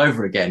do it all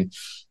over again.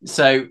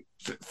 So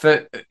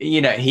for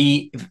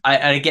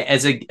I get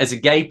as a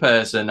gay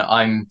person,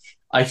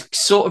 I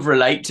sort of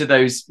relate to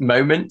those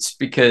moments,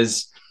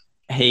 because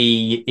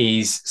he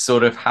is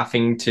sort of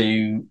having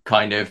to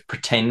kind of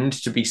pretend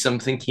to be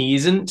something he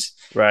isn't,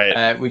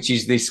 right? Which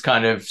is this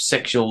kind of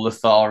sexual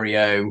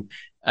Lothario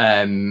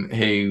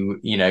who,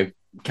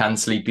 can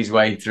sleep his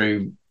way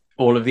through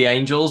all of the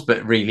angels,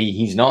 but really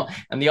he's not.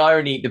 And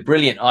the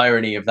brilliant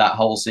irony of that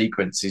whole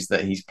sequence is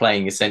that he's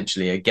playing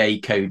essentially a gay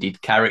coded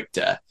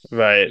character,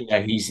 right?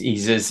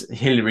 He's as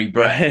Hilary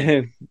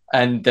Brett,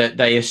 and that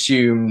they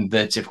assume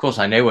that, of course,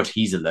 I know what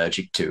he's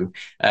allergic to.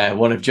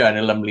 One of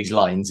Joanna Lumley's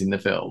lines in the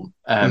film.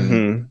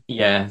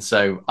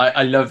 So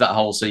I love that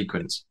whole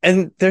sequence.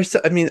 And there's,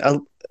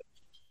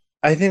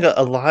 I think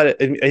a lot of,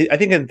 I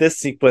think in this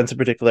sequence in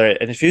particular,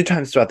 and a few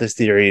times throughout the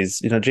series,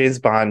 James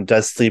Bond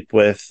does sleep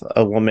with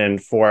a woman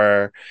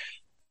for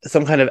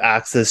some kind of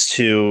access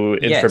to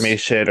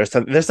information or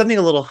something. There's something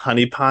a little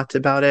honeypot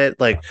about it,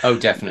 like, oh,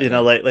 definitely,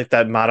 like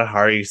that Mata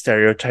Hari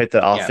stereotype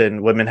that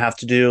often women have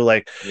to do.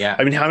 Like, how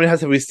many times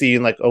have we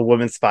seen like a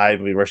woman spy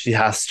movie where she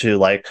has to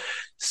like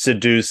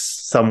seduce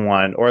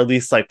someone, or at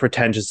least like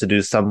pretend to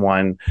seduce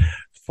someone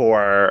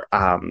for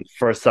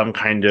some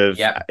kind of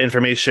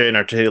information,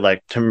 or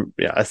to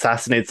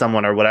assassinate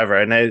someone or whatever.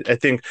 And I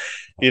think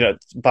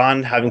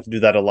Bond having to do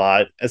that a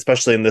lot,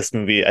 especially in this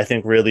movie, I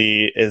think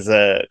really is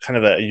a kind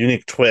of a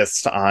unique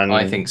twist on,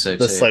 I think so,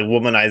 this too, like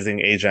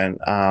womanizing agent,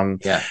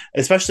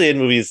 especially in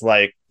movies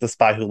like The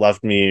Spy Who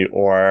Loved Me,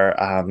 or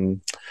oh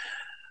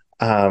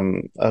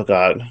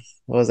god,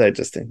 what was I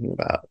just thinking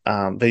about?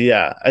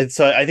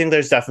 So I think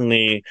there's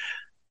definitely,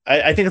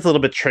 I think it's a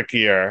little bit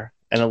trickier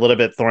and a little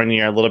bit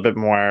thornier, a little bit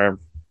more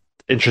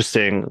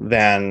interesting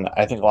than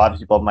I think a lot of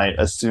people might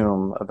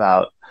assume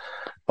about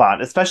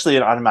Bond, especially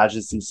in On Her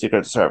Majesty's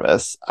Secret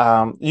Service.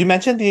 You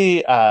mentioned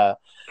the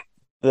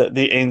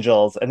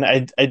angels, and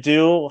I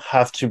do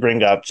have to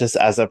bring up, just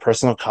as a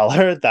personal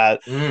color,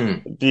 that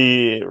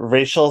the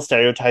racial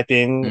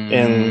stereotyping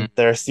in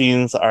their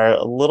scenes are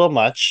a little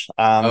much.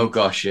 Oh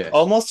gosh, yes.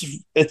 Almost,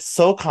 it's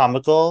so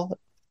comical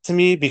to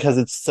me, because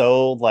it's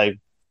so like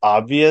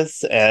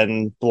obvious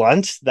and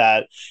blunt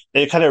that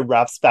it kind of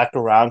wraps back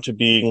around to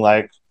being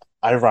like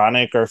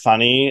ironic or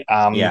funny.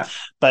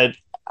 But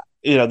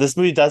this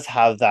movie does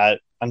have that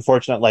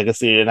unfortunate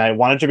legacy, and I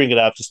wanted to bring it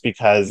up just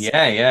because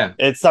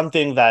it's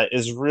something that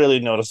is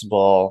really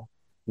noticeable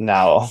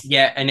now.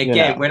 And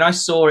again, when I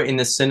saw it in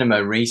the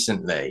cinema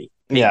recently,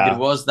 there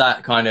was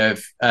that kind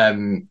of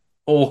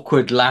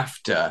awkward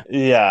laughter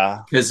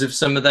because of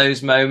some of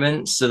those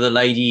moments. So the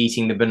lady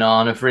eating the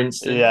banana, for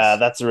instance,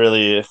 that's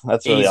really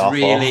awful.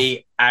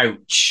 Really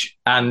ouch.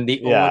 And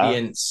the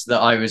audience that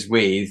I was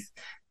with,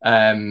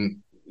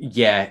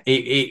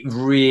 it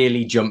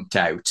really jumped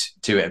out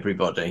to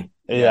everybody.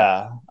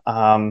 But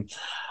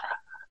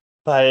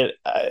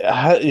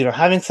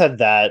having said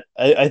that,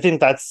 I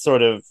think that's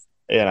sort of,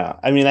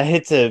 I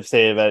hate to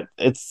say it, but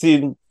it's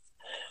seen,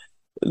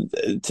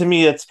 to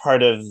me, it's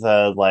part of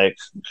the like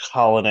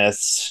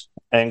colonist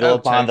angle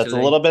of Bond that's a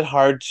little bit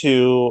hard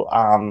to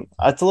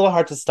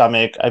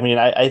stomach.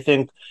 I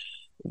think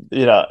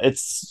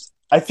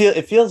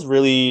it feels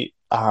really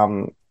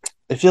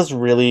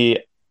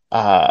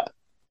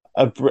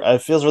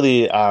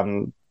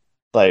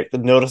like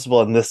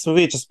noticeable in this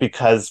movie, just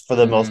because for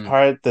the most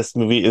part this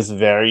movie is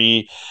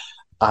very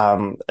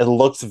it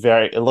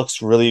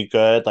looks really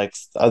good, like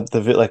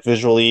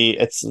visually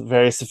it's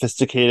very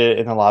sophisticated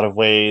in a lot of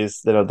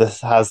ways. This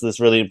has this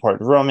really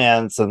important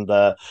romance, and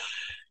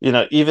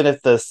even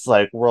if this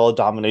like world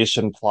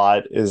domination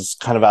plot is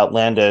kind of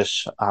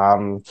outlandish,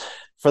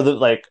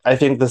 I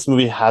think this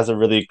movie has a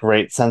really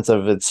great sense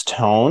of its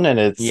tone, and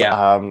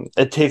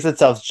it takes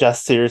itself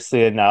just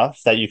seriously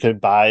enough that you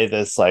could buy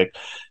this like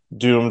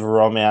doomed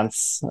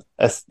romance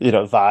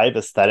vibe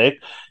aesthetic,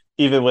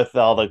 even with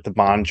all like the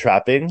Bond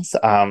trappings.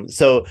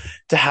 So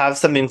to have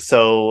something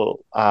so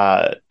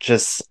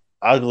just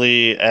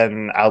ugly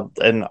and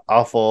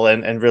awful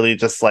and really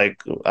just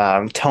like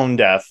tone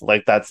deaf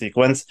like that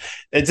sequence,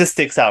 it just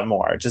sticks out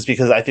more, just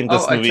because I think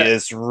this movie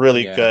is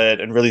really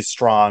good and really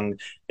strong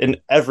in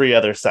every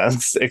other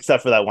sense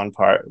except for that one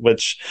part,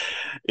 which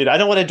I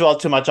don't want to dwell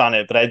too much on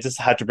it, but I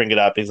just had to bring it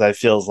up because I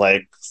feels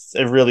like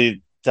it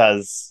really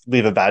does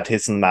leave a bad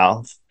taste in the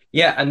mouth.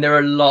 Yeah, and there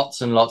are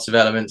lots and lots of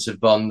elements of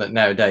Bond that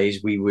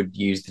nowadays we would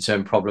use the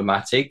term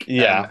problematic.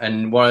 Yeah.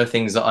 And one of the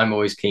things that I'm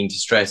always keen to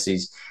stress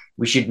is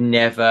we should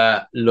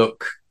never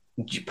look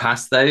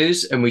past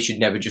those, and we should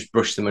never just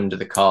brush them under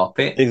the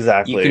carpet.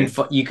 Exactly.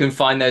 You can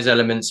find those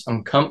elements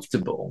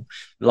uncomfortable,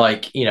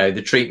 like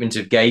the treatment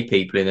of gay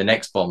people in the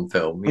next Bond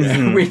film.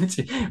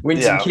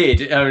 Winston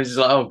Kidd. I was just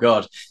like, oh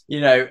god,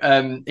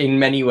 in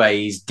many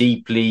ways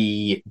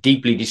deeply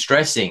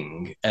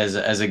distressing as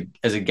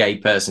a gay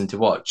person to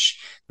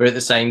watch. But at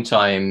the same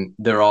time,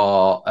 there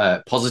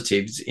are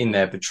positives in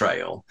their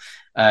portrayal.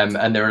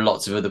 And there are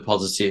lots of other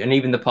positive, and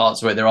even the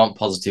parts where there aren't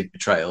positive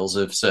portrayals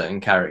of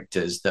certain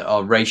characters that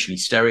are racially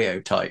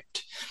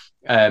stereotyped.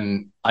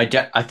 I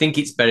think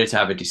it's better to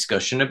have a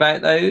discussion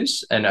about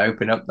those and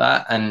open up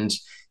that. And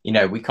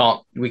we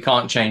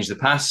can't change the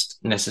past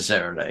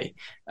necessarily,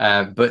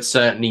 but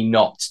certainly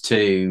not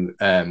to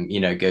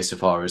go so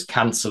far as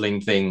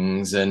cancelling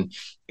things. And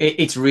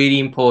it's really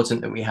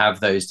important that we have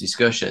those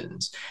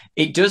discussions.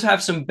 It does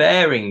have some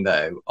bearing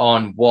though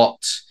on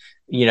what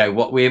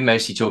we're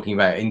mostly talking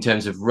about in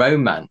terms of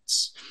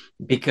romance,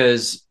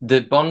 because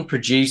the Bond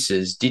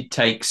producers did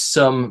take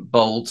some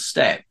bold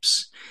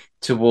steps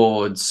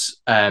towards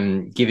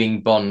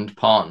giving Bond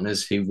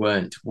partners who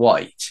weren't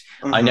white.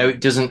 Mm-hmm. I know it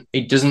doesn't,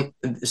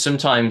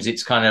 sometimes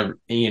it's kind of,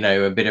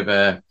 a bit of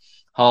a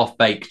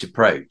half-baked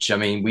approach. I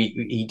mean,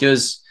 he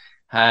does,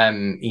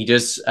 and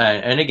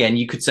again,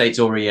 you could say it's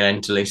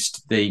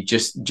Orientalist,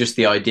 just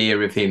the idea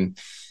of him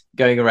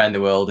going around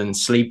the world and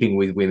sleeping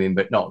with women,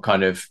 but not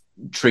kind of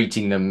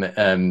treating them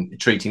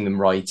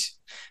right.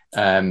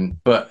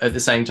 But at the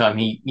same time,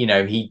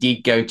 he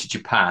did go to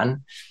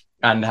Japan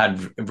and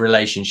had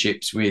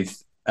relationships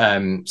with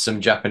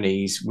some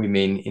Japanese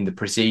women in the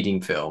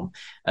preceding film.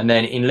 And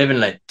then in Live and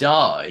Let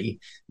Die,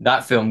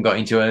 that film got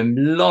into a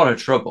lot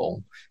of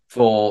trouble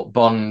for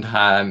Bond,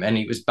 and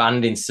it was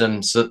banned in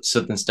some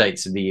southern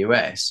states of the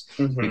US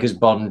because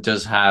Bond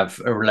does have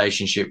a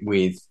relationship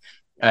with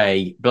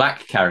a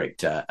black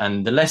character.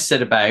 And the less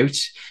said about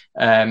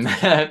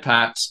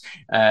perhaps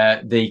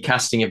the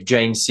casting of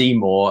Jane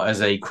Seymour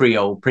as a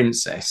Creole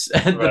princess,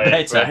 the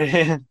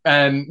better.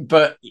 Right.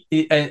 But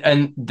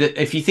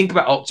if you think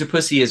about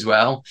Octopussy as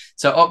well,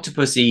 so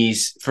Octopussy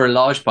is, for a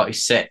large part,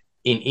 is set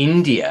in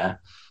India,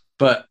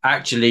 but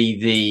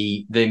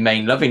actually the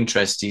main love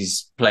interest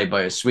is played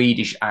by a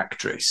Swedish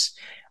actress.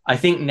 I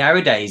think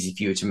nowadays,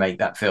 if you were to make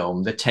that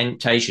film, the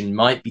temptation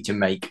might be to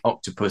make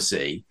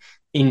Octopussy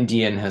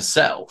Indian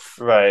herself,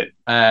 right?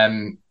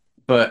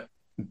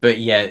 But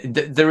yeah,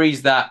 there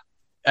is that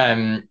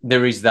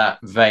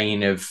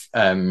vein of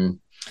kind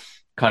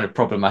of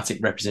problematic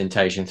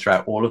representation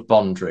throughout all of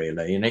Bond,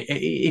 really, and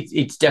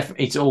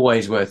it's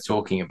always worth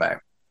talking about.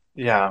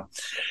 Yeah,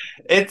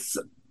 I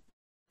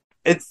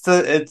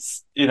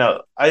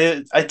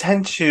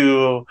tend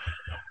to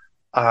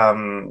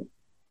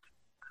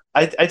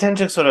I tend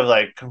to sort of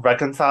like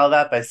reconcile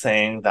that by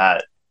saying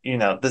that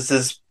this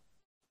is.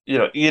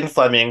 Ian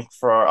Fleming,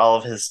 for all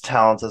of his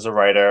talents as a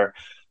writer,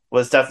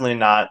 was definitely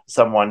not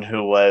someone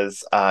who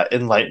was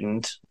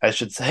enlightened, I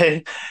should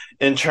say,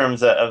 in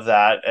terms of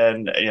that.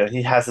 And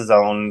he has his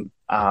own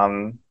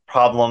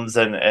problems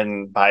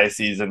and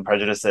biases and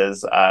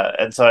prejudices.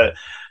 And so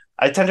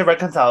I tend to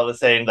reconcile it with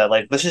saying that,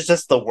 like, this is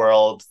just the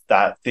world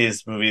that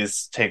these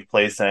movies take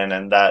place in,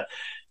 and that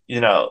they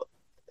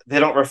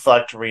don't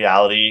reflect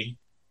reality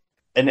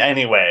in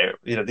any way.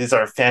 These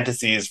are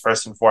fantasies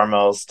first and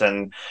foremost,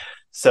 and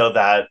so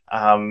that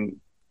I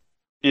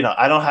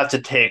don't have to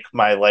take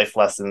my life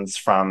lessons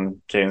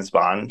from James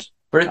Bond.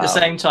 But at the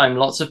same time,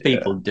 lots of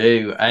people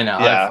do, and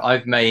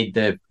I've made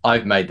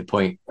the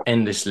point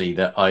endlessly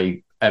that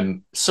I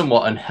am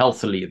somewhat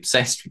unhealthily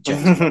obsessed with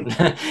James Bond.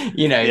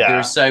 There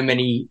are so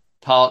many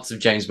parts of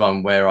James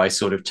Bond where I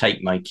sort of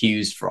take my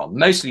cues from,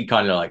 mostly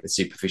kind of like the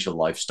superficial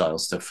lifestyle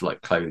stuff,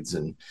 like clothes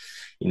and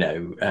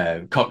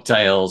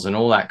cocktails and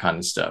all that kind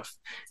of stuff.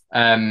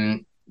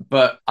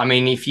 But I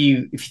mean, if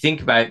you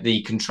think about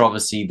the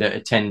controversy that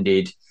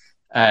attended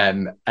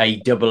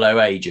a 00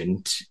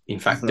 agent, in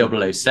fact,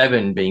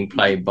 007 being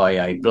played by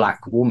a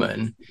black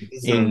woman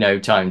in No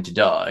Time to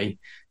Die,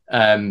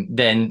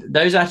 then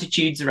those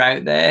attitudes are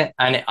out there.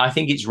 And I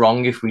think it's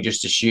wrong if we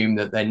just assume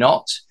that they're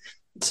not.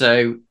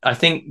 So I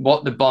think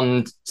what the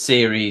Bond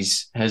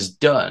series has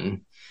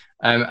done,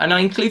 and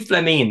I include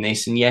Fleming in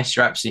this, and yes,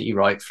 you're absolutely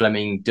right,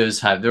 Fleming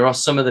there are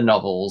some of the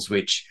novels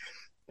which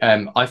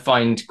I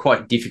find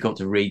quite difficult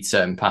to read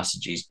certain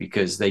passages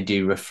because they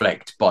do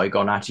reflect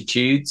bygone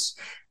attitudes,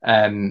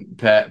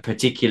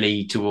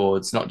 particularly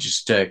towards not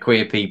just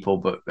queer people,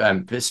 but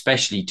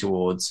especially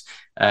towards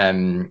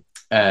people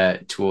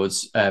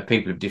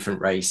of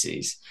different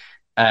races.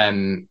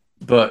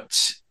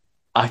 But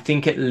I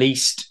think at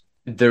least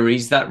there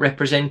is that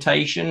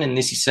representation, and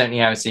this is certainly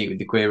how I see it with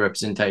the queer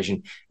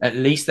representation. At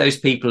least those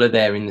people are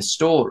there in the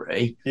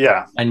story.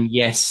 Yeah. And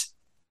yes,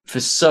 for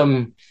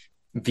some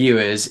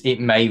viewers, it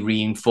may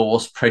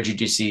reinforce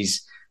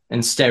prejudices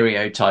and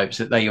stereotypes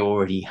that they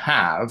already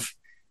have,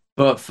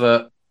 but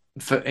for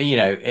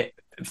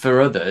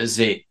for others,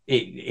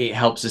 it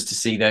helps us to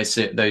see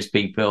those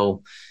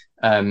people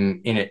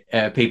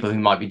people who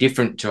might be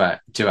different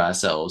to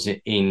ourselves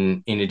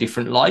in a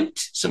different light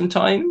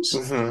sometimes.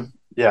 Mm-hmm.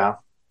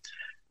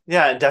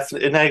 Yeah,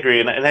 definitely, and I agree,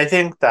 and I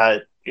think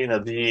that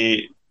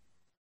the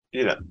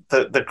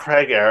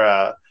Craig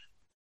era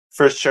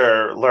for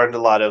sure learned a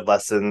lot of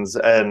lessons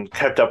and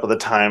kept up with the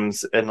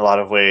times in a lot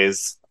of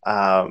ways.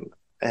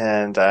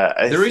 And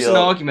there is an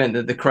argument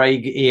that the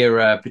Craig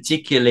era,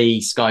 particularly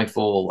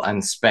Skyfall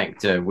and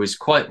Spectre, was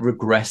quite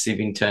regressive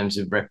in terms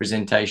of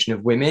representation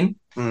of women.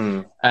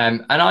 And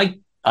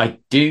I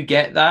do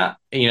get that,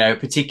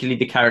 particularly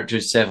the character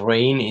of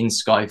Severine in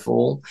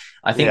Skyfall.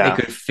 I think they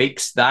could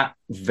fix that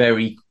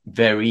very,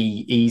 very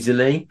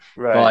easily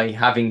by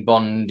having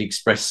Bond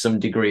express some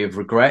degree of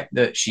regret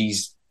that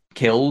she's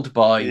killed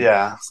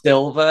by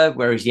Silver,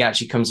 whereas he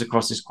actually comes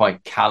across as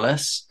quite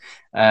callous.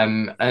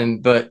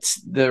 But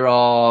there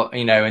are,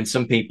 and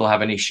some people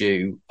have an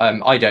issue.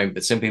 I don't,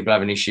 but some people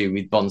have an issue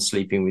with Bond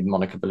sleeping with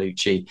Monica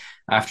Bellucci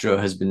after her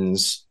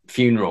husband's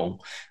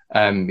funeral.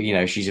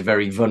 She's a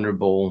very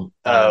vulnerable.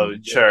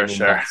 Sure.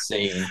 That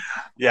scene.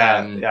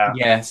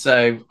 Yeah.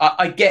 So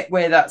I get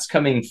where that's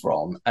coming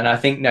from, and I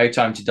think No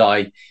Time to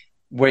Die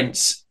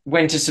went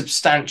a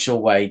substantial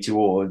way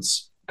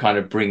towards kind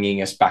of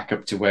bringing us back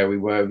up to where we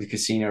were with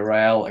Casino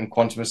Royale and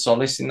Quantum of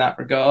Solace in that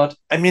regard.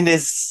 I mean,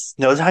 is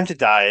No Time to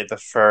Die the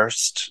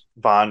first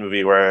Bond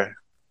movie where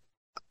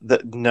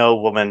no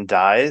woman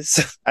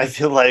dies? I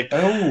feel like...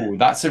 Oh,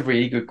 that's a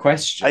really good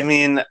question. I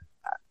mean,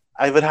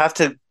 I would have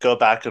to go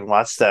back and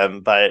watch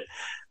them, but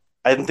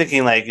I'm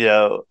thinking like,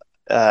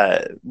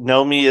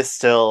 Nomi is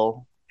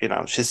still...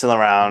 she's still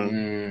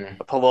around.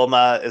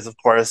 Paloma is, of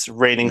course,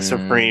 reigning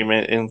supreme,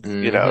 and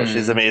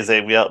she's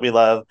amazing. We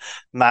love.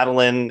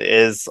 Madeline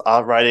is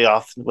riding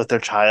off with their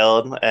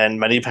child, and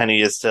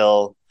Moneypenny is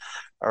still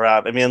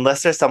around. I mean,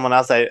 unless there's someone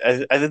else, I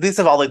at least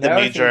of all like the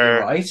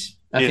major,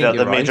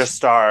 major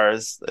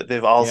stars,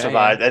 they've all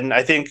survived, and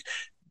I think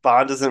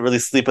Bond doesn't really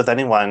sleep with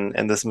anyone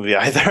in this movie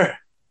either.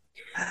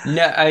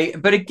 No,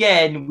 but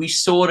again,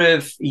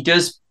 he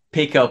does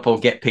pick up or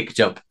get picked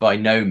up by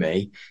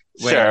Nomi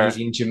when he's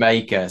in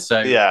Jamaica. So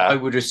I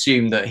would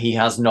assume that he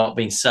has not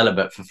been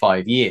celibate for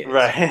 5 years.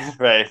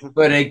 Right.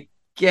 But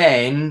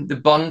again, the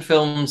Bond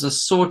films are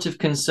sort of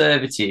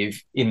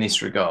conservative in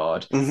this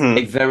regard. Mm-hmm.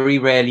 They very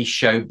rarely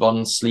show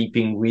Bond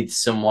sleeping with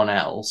someone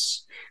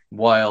else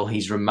while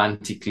he's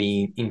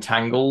romantically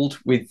entangled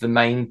with the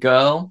main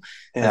girl.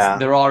 Yeah.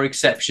 There are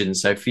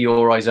exceptions. So For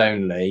Your Eyes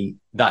Only,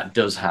 that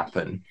does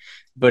happen.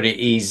 But it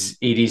is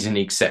an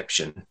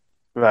exception.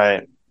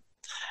 Right.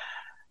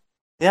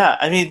 Yeah,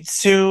 I mean,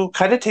 to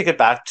kind of take it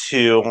back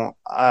to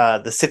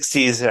the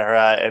 60s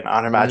era and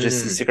On Her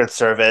Majesty's Secret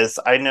Service,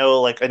 I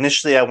know, like,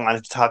 initially I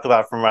wanted to talk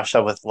about From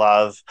Russia with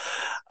Love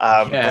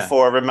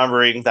before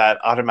remembering that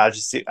On Her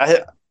Majesty...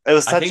 I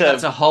think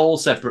that's a whole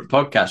separate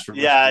podcast. From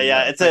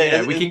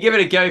we can give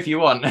it a go if you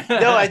want.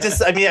 No, I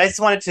just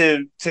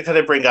wanted to kind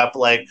of bring up,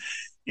 like,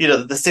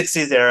 the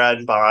 60s era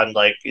in Bond,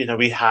 like,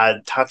 we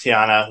had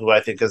Tatiana, who I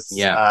think is,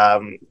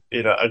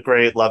 a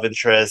great love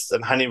interest,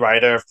 and Honey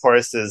Rider, of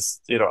course, is,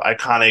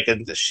 iconic,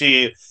 and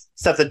she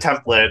set the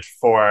template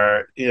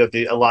for,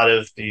 a lot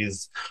of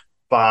these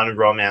Bond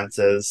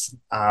romances,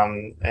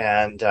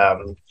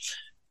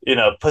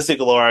 Pussy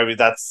Galore, I mean,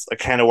 that's a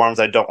can of worms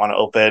I don't want to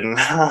open.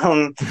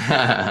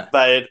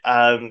 But,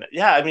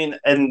 I mean,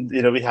 and,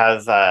 we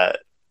have...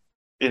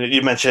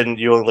 you mentioned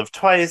You Only Live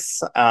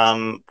Twice,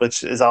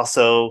 which is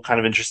also kind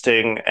of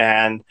interesting,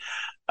 and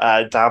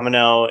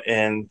Domino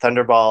in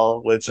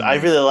Thunderball, which I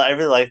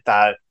really like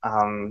that.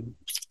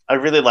 I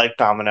really like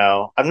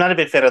Domino. I'm not a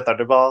big fan of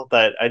Thunderball,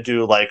 but I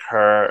do like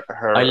her.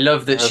 I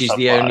love that she's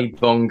the only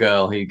Bond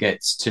girl who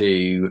gets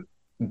to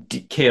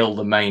kill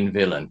the main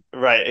villain.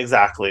 Right,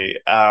 exactly.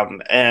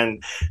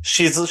 And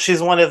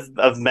she's one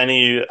of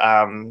many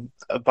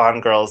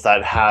Bond girls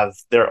that have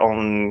their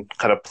own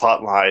kind of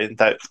plot line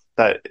that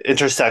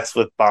intersects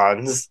with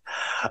Bond's,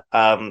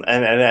 and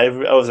I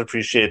always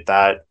appreciate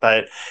that.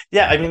 But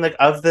yeah, I mean, like,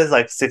 of the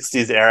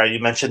 60s era, you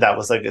mentioned that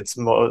was like it's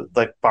more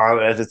like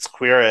Bond at its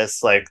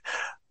queerest. Like,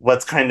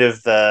 what's kind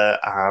of the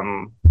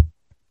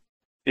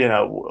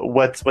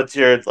what's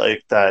your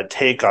the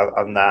take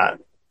on that?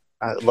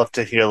 I'd love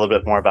to hear a little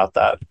bit more about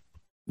that.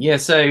 Yeah,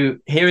 so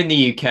here in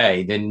the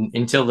UK, then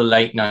until the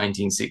late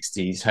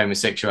 1960s,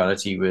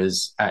 homosexuality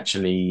was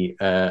actually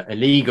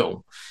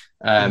illegal.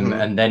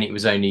 And then it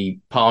was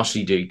only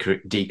partially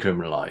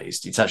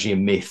decriminalized. It's actually a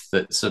myth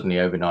that suddenly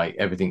overnight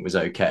everything was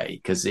okay,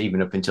 because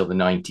even up until the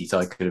 90s,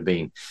 I could have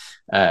been,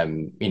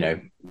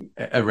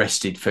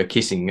 arrested for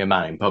kissing a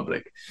man in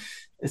public.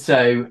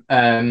 So,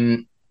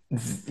 but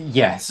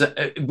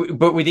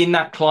within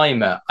that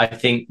climate, I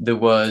think there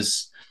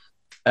was,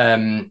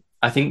 I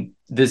think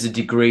there's a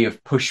degree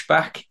of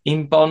pushback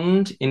in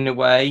Bond in a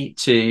way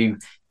to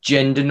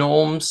gender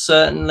norms,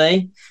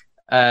 certainly.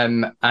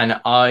 And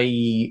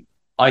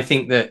I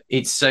think that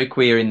it's so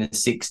queer in the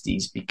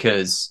 60s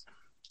because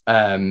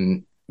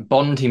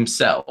Bond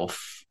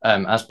himself,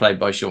 as played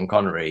by Sean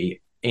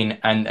Connery,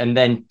 and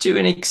then to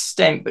an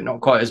extent, but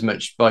not quite as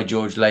much, by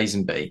George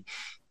Lazenby,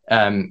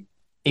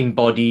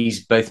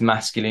 embodies both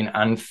masculine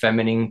and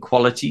feminine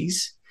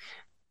qualities.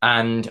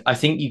 And I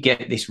think you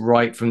get this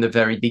right from the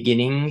very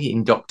beginning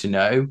in Dr.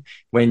 No,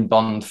 when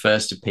Bond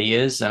first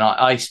appears. And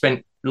I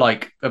spent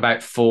like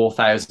about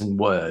 4,000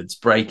 words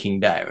breaking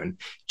down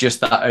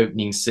just that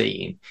opening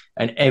scene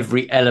and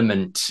every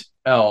element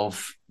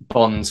of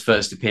Bond's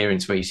first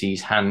appearance, where you see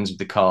his hands with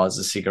the cards,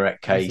 the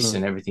cigarette case,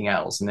 and everything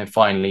else. And then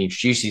finally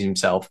introduces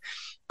himself,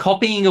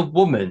 copying a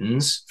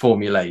woman's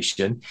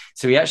formulation.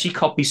 So he actually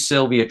copies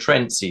Sylvia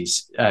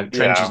Trench's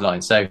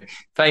line. So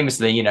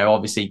famously,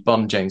 obviously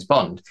Bond, James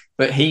Bond,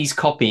 but he's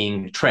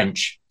copying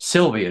Trench,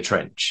 Sylvia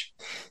Trench.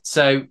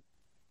 So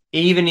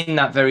even in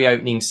that very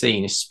opening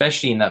scene,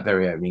 especially in that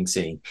very opening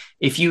scene,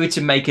 if you were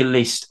to make a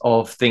list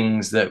of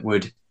things that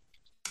would,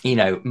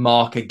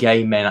 mark a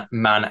gay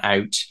man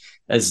out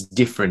as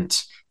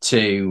different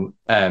to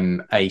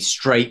a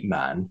straight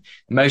man,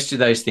 most of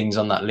those things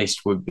on that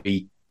list would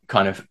be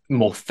kind of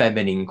more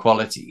feminine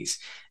qualities.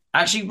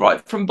 Actually,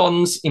 right from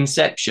Bond's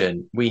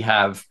inception, we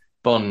have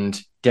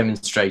Bond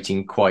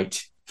demonstrating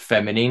quite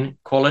feminine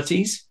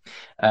qualities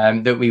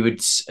that we would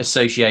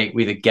associate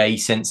with a gay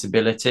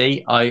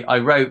sensibility. I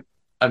wrote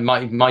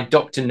my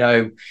Dr.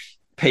 No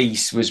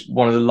piece was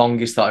one of the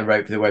longest that I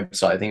wrote for the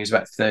website. I think it was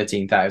about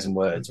 13,000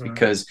 words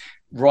because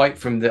right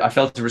from I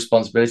felt a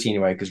responsibility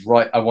anyway, because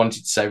I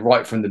wanted to say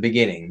right from the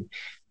beginning,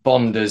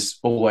 Bond has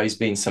always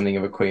been something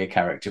of a queer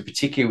character,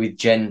 particularly with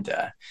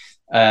gender.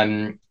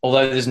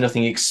 Although there's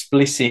nothing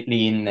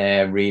explicitly in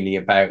there really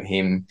about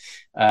him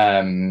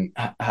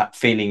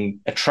feeling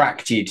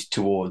attracted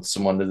towards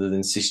someone other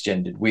than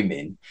cisgendered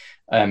women.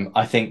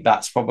 I think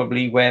that's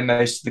probably where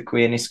most of the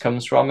queerness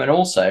comes from. And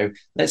also,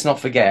 let's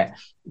not forget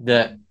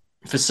that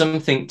for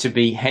something to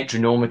be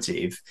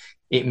heteronormative,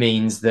 it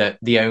means that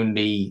the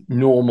only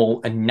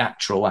normal and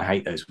natural, I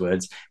hate those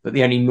words, but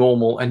the only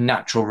normal and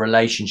natural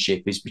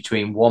relationship is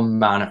between one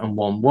man and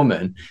one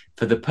woman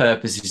for the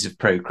purposes of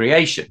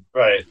procreation.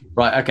 Right.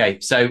 Okay.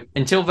 So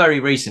until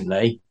very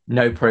recently,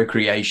 no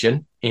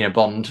procreation in a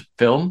Bond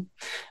film.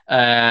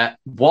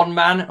 One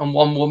man and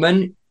one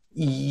woman,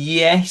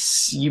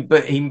 yes,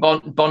 but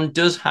Bond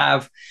does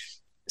have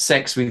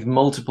sex with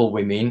multiple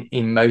women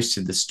in most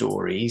of the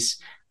stories.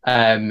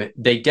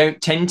 They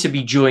don't tend to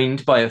be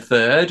joined by a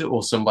third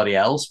or somebody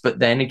else. But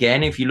then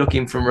again, if you're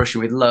looking from Russia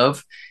with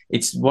Love,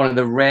 it's one of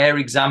the rare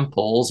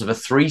examples of a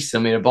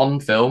threesome in a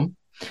Bond film.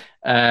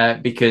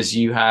 Because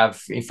you have,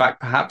 in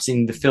fact, perhaps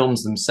in the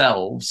films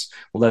themselves,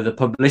 although the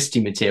publicity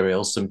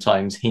materials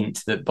sometimes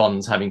hint that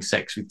Bond's having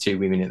sex with two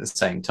women at the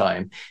same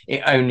time,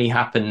 it only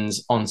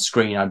happens on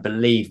screen, I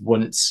believe,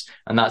 once,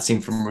 and that's in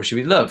From Russia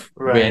with Love,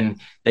 when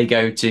they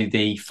go to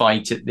the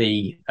fight at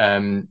the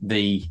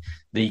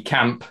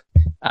camp,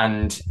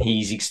 and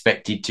he's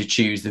expected to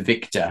choose the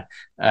victor,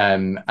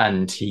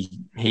 and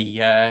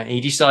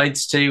he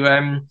decides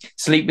to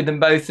sleep with them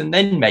both and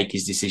then make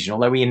his decision,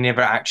 although we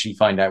never actually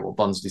find out what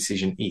Bond's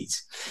decision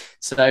is.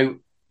 So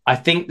I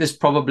think there's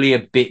probably a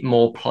bit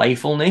more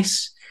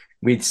playfulness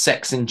with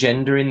sex and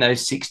gender in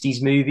those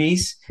 60s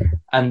movies,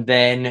 and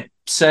then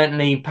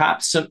certainly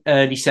perhaps some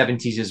early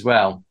 70s as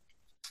well.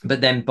 But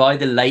then by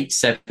the late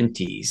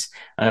 70s,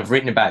 and I've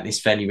written about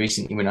this fairly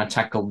recently when I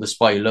tackled The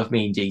Spy Who Loved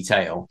Me in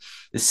detail,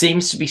 there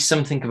seems to be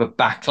something of a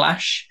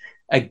backlash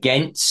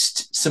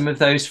against some of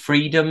those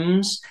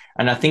freedoms.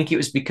 And I think it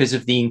was because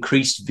of the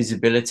increased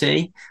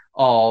visibility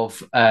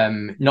of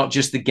not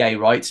just the gay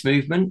rights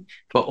movement,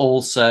 but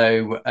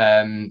also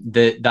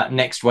that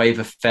next wave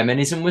of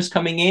feminism was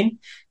coming in.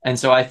 And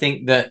so I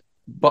think that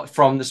but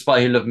from The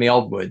Spy Who Loved Me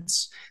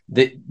onwards,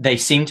 that they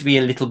seem to be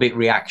a little bit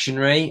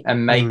reactionary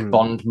and make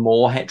Bond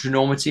more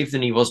heteronormative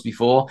than he was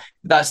before.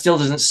 That still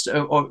doesn't,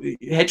 or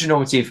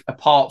heteronormative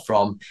apart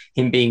from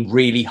him being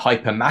really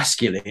hyper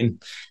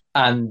masculine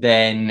and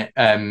then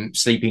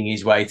sleeping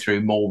his way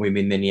through more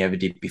women than he ever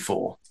did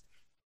before.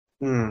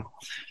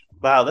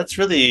 Wow, that's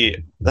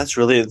really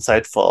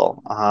insightful.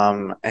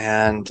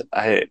 And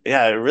I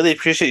really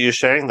appreciate you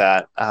sharing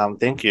that.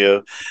 Thank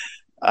you.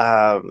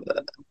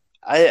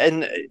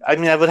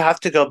 I would have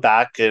to go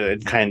back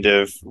and kind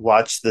of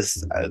watch the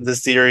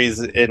series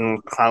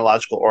in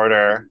chronological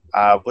order,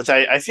 which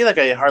I feel like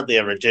I hardly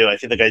ever do. I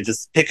feel like I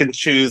just pick and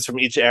choose from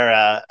each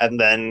era, and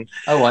then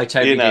I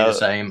totally do the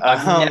same.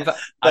 I've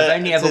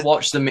only ever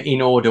watched them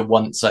in order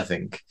once, I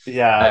think.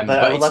 Yeah,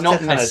 but it's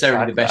not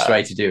necessarily the best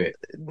way to do it.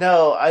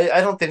 No, I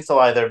don't think so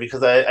either,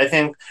 because I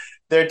think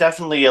there are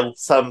definitely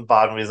some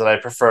Bond movies that I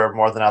prefer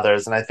more than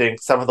others, and I think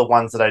some of the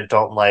ones that I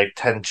don't like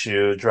tend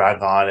to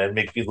drag on and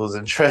make me lose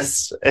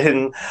interest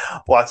in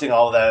watching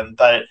all of them.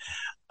 But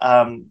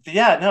I mean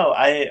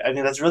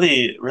that's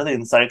really, really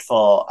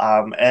insightful.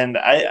 And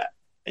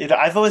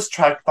I've always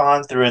tracked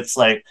Bond through its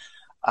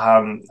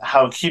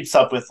how it keeps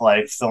up with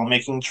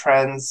filmmaking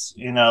trends.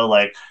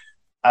 Like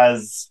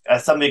as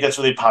somebody gets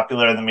really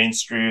popular in the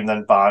mainstream,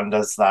 then Bond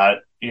does that.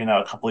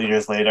 A couple of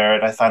years later,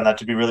 and I find that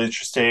to be really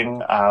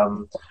interesting.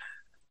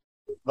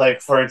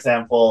 Like, for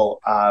example,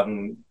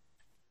 the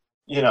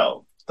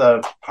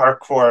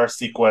parkour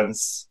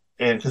sequence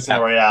in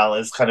Casino Royale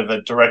is kind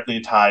of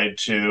directly tied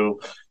to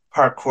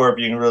parkour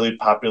being really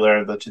popular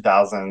in the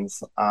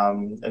 2000s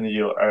in the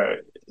U.S.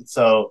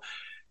 So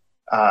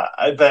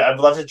but I'd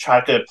love to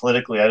track it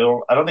politically. I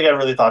don't think I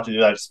really thought to do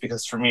that just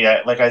because for me,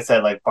 like I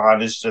said, like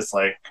Bond is just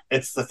like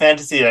it's the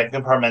fantasy. I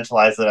can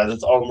compartmentalize it as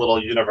its own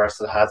little universe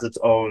that has its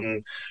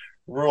own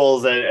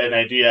rules and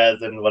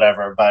ideas and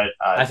whatever. But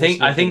I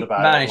think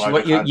Manish,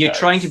 what you're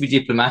trying to be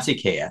diplomatic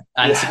here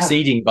and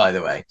succeeding, by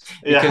the way,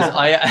 because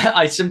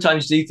I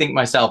sometimes do think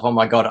myself, oh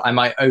my god, am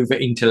I over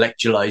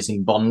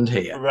intellectualizing Bond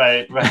here?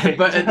 Right.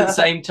 But at the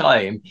same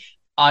time,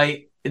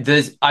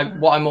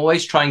 what I'm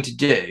always trying to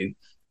do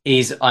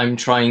is I'm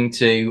trying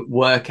to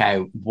work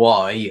out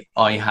why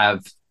I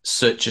have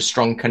such a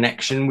strong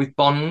connection with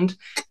Bond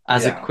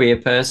as a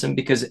queer person,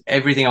 because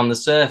everything on the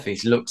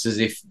surface looks as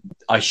if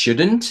I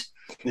shouldn't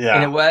in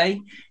a way.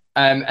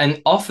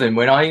 And often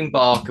when I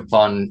embark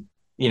upon,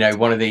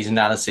 one of these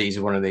analyses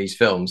of one of these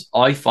films,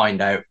 I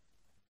find out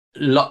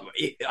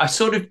I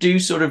sort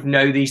of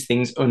know these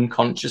things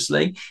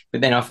unconsciously,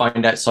 but then I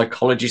find out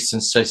psychologists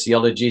and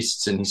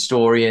sociologists and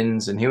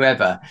historians and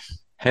whoever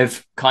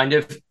have kind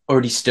of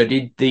already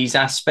studied these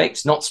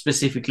aspects, not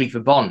specifically for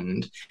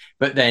Bond,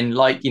 but then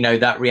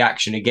that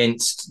reaction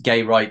against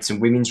gay rights and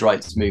women's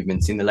rights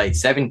movements in the late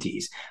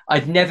 70s.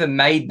 I'd never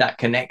made that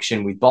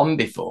connection with Bond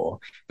before,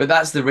 but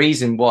that's the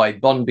reason why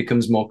Bond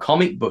becomes more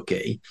comic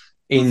booky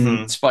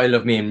in Spy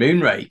Love Me and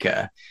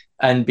Moonraker.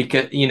 And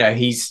because,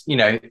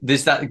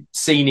 there's that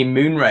scene in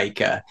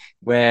Moonraker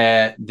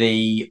where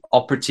the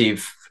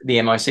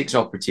MI6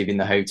 operative in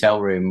the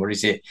hotel room, what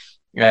is it?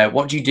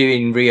 What do you do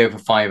in Rio for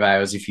 5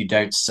 hours if you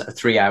don't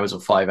 3 hours or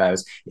 5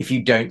 hours if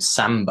you don't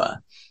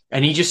samba?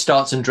 And he just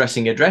starts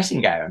undressing a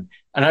dressing gown,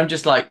 and I'm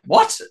just like,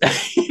 what?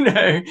 And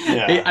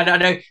I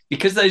know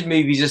because those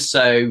movies are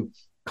so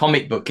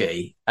comic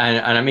booky, and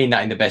I mean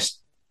that in the best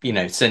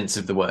sense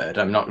of the word.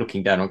 I'm not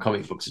looking down on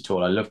comic books at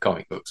all. I love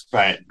comic books,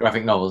 right?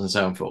 Graphic novels and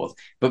so on forth.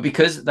 But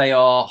because they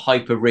are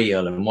hyper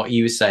real, and what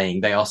you were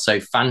saying, they are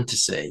so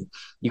fantasy,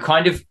 you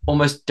kind of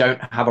almost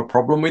don't have a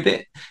problem with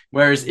it.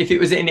 Whereas if it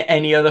was in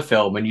any other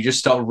film and you just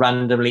start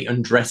randomly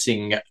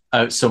undressing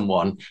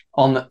someone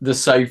on the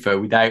sofa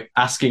without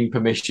asking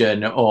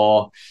permission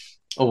or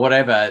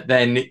whatever,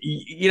 then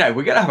we're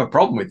going to have a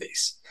problem with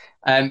this.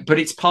 But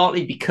it's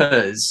partly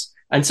because.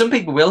 And some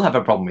people will have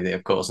a problem with it,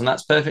 of course, and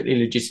that's perfectly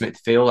legitimate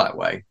to feel that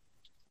way.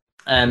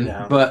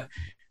 But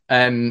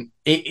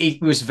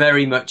it was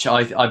very much,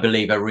 I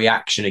believe, a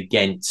reaction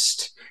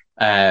against,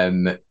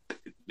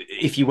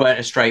 if you weren't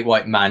a straight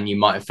white man, you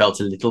might have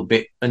felt a little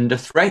bit under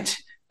threat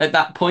at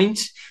that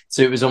point.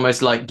 So it was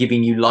almost like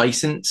giving you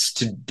license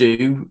to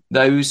do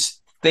those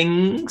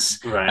things.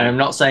 Right. And I'm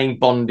not saying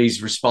Bond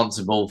is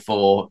responsible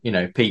for,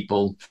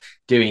 people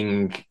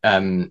doing,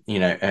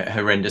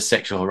 horrendous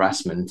sexual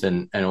harassment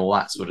and all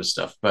that sort of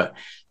stuff. But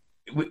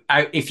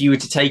if you were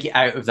to take it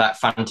out of that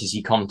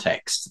fantasy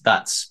context,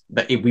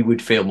 we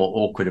would feel more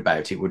awkward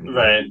about it, wouldn't we?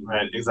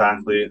 Right,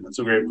 exactly. That's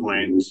a great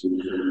point.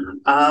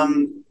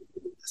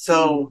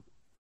 So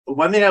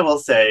one thing I will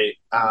say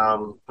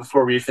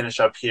before we finish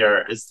up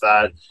here is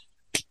that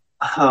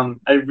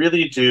I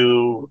really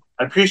do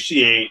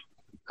appreciate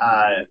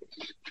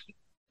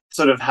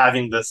sort of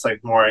having this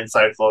more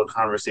insightful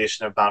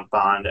conversation about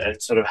Bond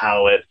and sort of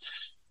how it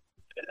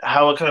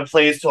kind of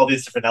plays to all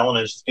these different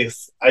elements,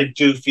 because I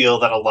do feel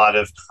that a lot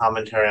of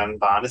commentary on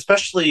Bond,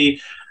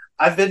 especially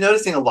I've been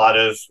noticing a lot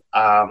of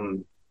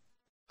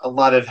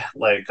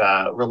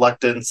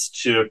reluctance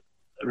to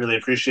really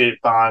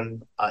appreciate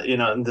Bond,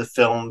 in the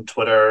film,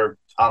 Twitter,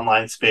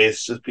 online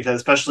space, just because,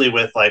 especially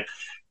with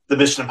the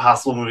Mission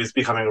Impossible movies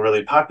becoming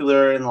really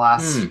popular in the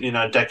last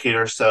decade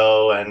or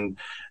so,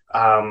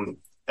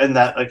 and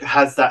that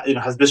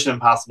has Mission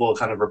Impossible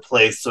kind of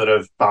replaced sort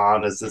of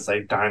Bond as this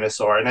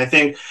dinosaur. And I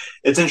think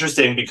it's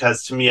interesting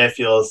because to me I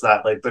feel is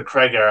that the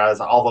Craig era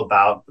is all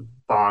about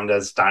Bond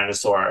as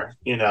dinosaur,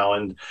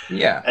 and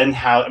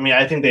how,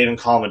 I think they even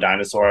call him a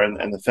dinosaur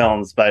in the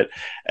films,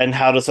 and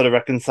how to sort of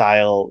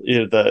reconcile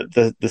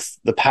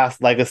the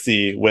past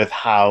legacy with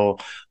how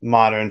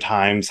modern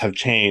times have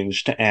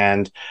changed.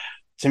 And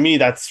to me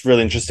that's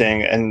really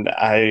interesting, and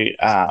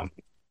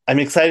I'm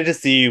excited to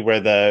see where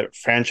the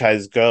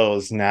franchise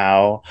goes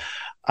now.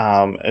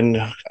 And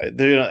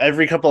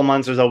every couple of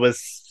months, there's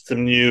always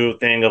some new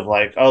thing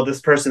of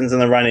this person's in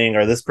the running,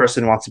 or this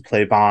person wants to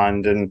play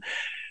Bond. And,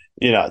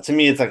 to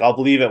me, it's I'll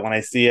believe it when I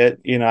see it.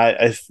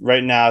 I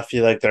right now, I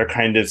feel like they're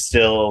kind of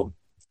still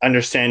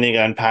understanding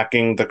and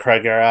unpacking the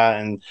Craig era,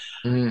 and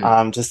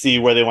to see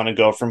where they want to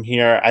go from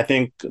here. I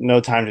think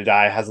No Time to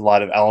Die has a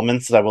lot of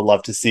elements that I would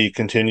love to see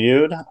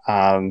continued.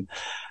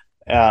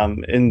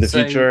 In the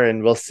future,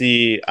 and we'll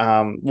see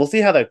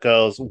how that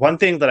goes. One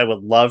thing that I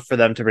would love for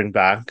them to bring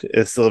back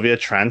is Sylvia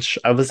Trench.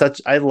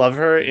 I love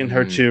her in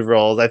her two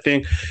roles. I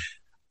think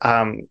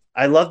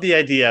I love the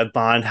idea of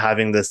Bond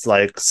having this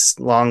like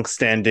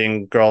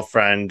long-standing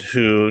girlfriend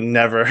who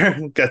never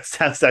gets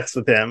to have sex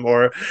with him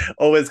or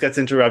always gets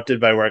interrupted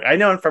by work. I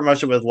know in From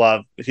Russia with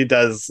Love, he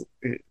does,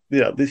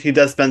 he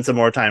does spend some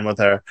more time with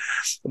her,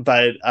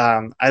 but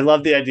I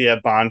love the idea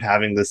of Bond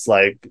having this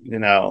like,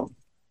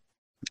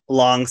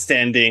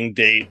 long-standing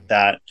date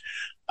that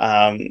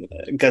um,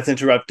 gets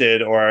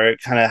interrupted or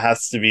kind of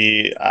has to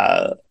be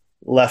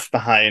left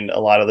behind a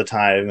lot of the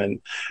time.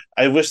 And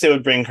I wish they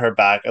would bring her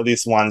back at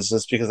least once,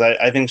 just because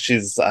I think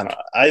she's I don't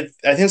know, I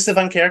think she's a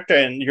fun character,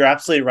 and you're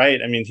absolutely right.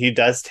 I mean, he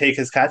does take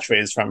his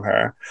catchphrase from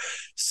her,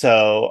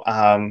 so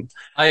I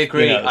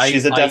agree.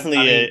 She's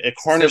definitely a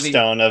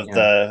cornerstone of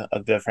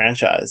the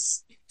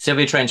franchise.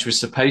 Sylvia Trench was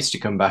supposed to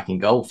come back in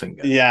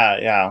Goldfinger.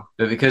 Yeah.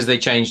 But because they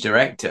changed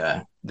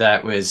director,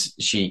 that was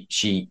she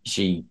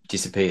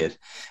disappeared.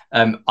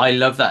 I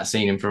love that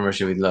scene in From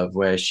Russia with Love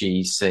where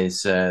she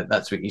says,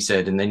 "That's what you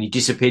said," and then you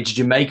disappeared to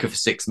Jamaica for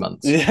 6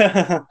 months.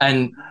 Yeah.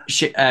 And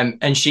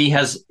she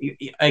has,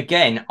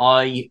 again,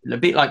 a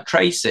bit like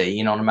Tracy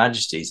in Honor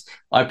Majesties,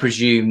 I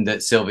presume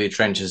that Sylvia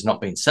Trench has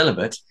not been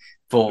celibate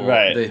for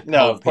the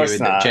whole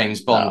period that James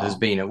Bond has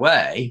been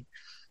away.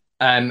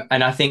 And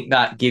I think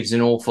that gives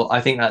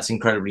I think that's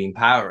incredibly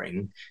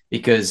empowering,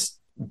 because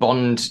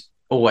Bond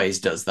always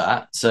does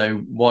that. So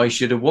why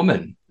should a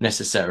woman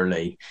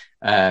necessarily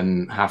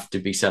have to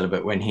be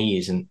celibate when he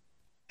isn't?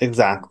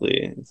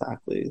 Exactly.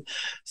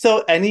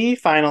 So any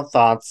final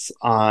thoughts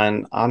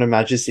on Her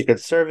Majesty's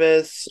Secret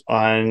Service,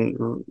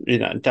 on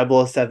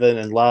 007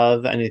 and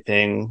Love,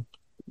 anything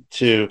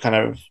to kind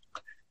of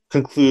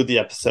conclude the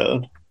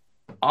episode?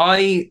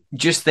 I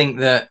just think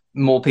that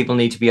more people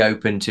need to be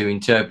open to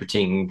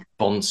interpreting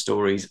Bond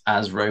stories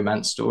as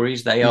romance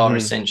stories. They are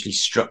essentially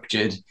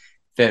structured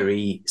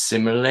very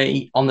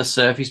similarly. On the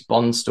surface,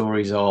 Bond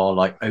stories are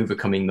like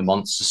overcoming the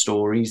monster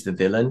stories, the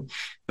villain.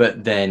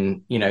 But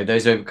then,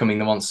 those overcoming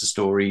the monster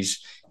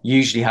stories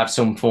usually have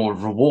some form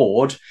of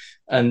reward.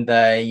 And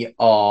they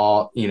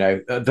are,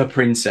 the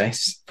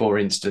princess, for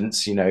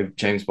instance.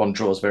 James Bond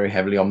draws very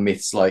heavily on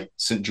myths like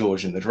St.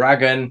 George and the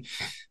Dragon.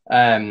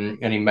 And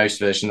in most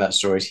versions of that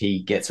story,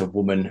 he gets a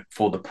woman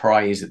for the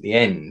prize at the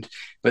end.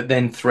 But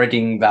then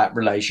threading that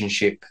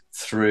relationship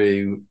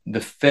through the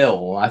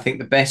film, I think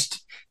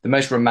the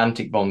most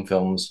romantic Bond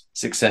films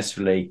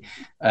successfully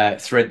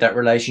thread that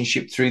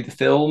relationship through the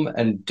film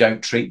and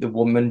don't treat the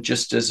woman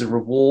just as a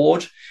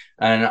reward.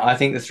 And I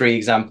think the three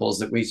examples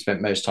that we've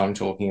spent most time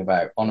talking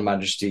about, On Her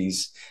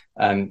Majesty's,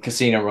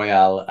 Casino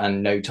Royale,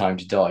 and No Time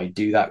to Die,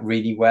 do that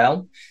really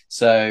well.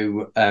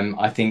 So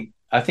I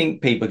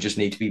think people just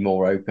need to be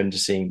more open to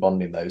seeing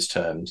Bond in those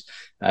terms.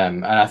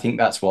 And I think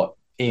that's what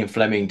Ian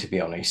Fleming, to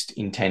be honest,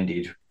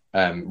 intended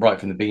right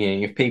from the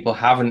beginning. If people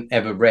haven't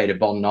ever read a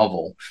Bond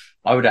novel,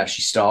 I would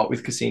actually start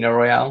with Casino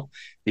Royale,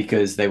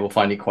 because they will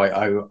find it quite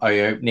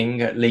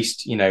eye-opening, at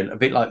least, a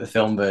bit like the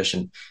film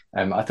version.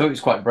 I thought it was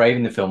quite brave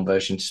in the film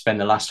version to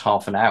spend the last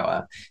half an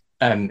hour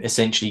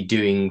essentially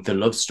doing the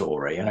love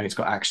story. I know it's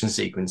got action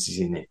sequences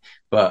in it,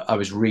 but I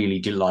was really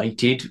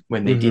delighted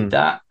when they did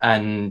that.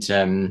 And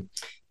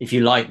if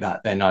you like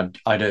that, then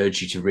I'd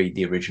urge you to read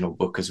the original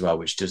book as well,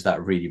 which does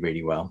that really,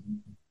 really well.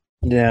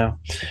 Yeah.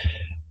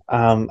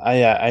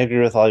 I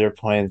agree with all your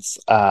points.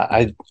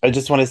 I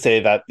just want to say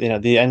that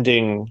the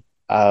ending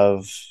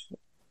of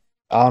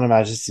Her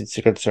Majesty's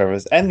Secret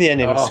Service and the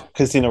ending of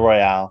Casino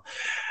Royale,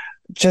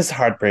 just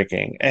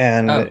heartbreaking.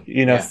 And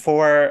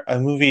for a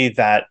movie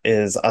that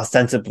is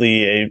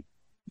ostensibly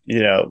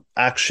a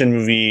action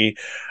movie,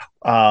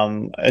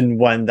 and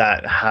one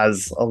that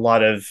has a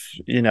lot of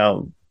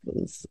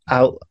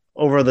out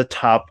over the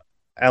top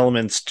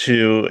elements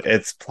to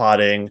its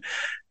plotting,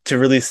 to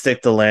really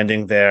stick the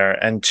landing there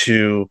and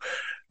to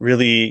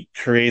really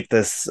create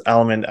this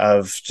element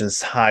of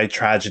just high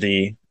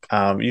tragedy.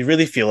 You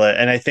really feel it.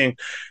 And I think,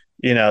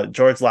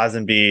 George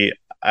Lazenby,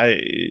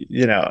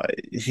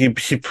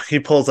 he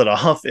pulls it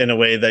off in a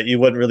way that you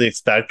wouldn't really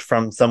expect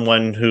from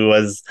someone who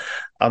was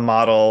a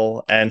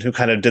model and who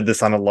kind of did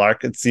this on a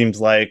lark, it seems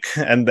like,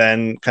 and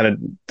then kind of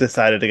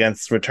decided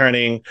against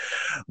returning.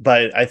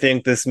 But I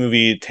think this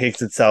movie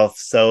takes itself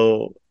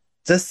so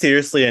just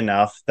seriously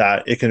enough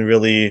that it can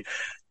really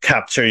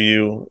capture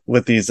you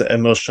with these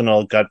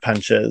emotional gut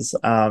punches.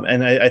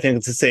 And I think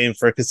it's the same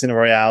for Casino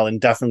Royale, and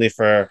definitely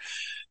for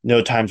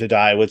No Time to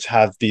Die, which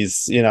have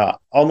these,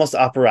 almost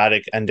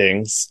operatic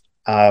endings.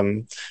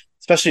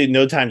 Especially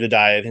No Time to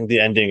Die, I think the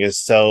ending is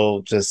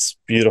so just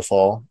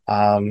beautiful.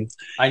 I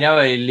know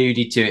I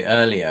alluded to it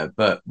earlier,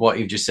 but what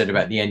you've just said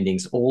about the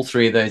endings, all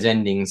three of those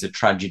endings are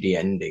tragedy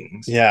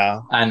endings. Yeah.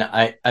 And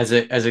I, as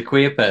a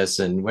queer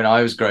person, when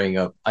I was growing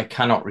up, I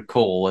cannot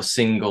recall a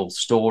single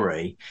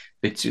story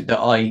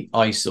that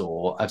I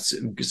saw. I've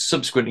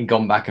subsequently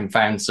gone back and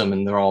found some,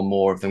 and there are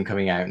more of them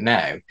coming out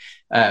now.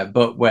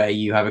 But where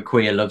you have a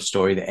queer love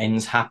story that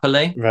ends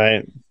happily.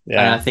 Right.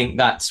 Yeah. And I think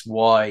that's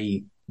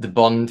why the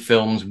Bond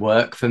films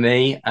work for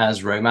me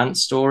as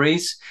romance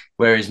stories,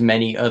 whereas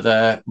many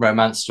other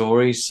romance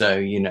stories.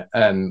 So,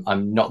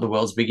 I'm not the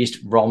world's biggest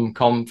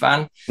rom-com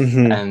fan.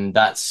 Mm-hmm. And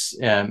that's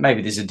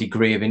maybe there's a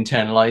degree of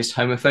internalized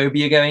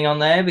homophobia going on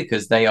there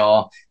because they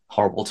are,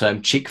 horrible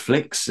term, chick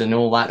flicks and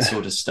all that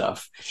sort of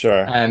stuff.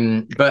 Sure.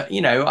 But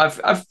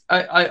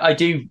I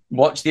do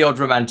watch the odd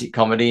romantic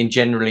comedy and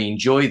generally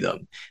enjoy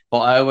them. But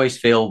I always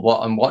feel what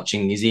I'm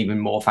watching is even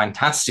more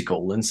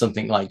fantastical than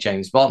something like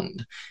James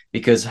Bond,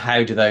 because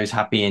how do those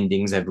happy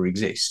endings ever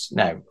exist?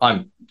 Now,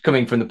 I'm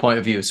coming from the point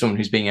of view of someone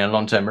who's been in a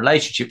long-term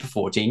relationship for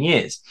 14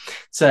 years.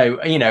 So,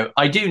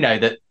 I do know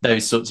that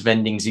those sorts of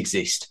endings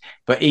exist.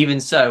 But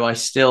even so,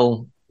 there's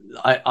still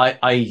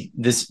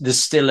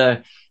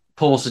a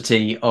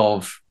paucity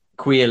of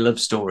queer love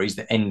stories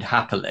that end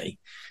happily.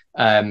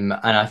 And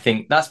I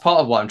think that's part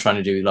of what I'm trying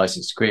to do with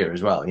License to Queer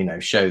as well,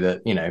 show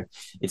that,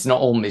 it's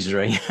not all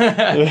misery.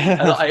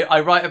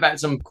 I write about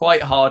some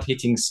quite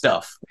hard-hitting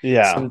stuff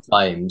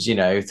sometimes,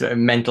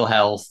 mental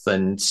health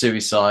and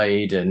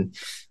suicide and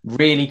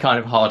really kind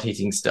of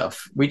hard-hitting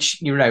stuff,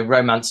 which,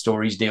 romance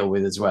stories deal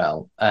with as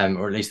well,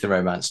 or at least the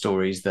romance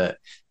stories that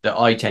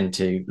I tend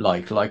to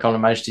like on A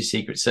Majesty's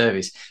Secret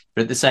Service.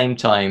 But at the same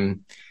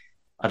time,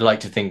 I'd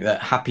like to think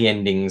that happy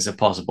endings are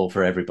possible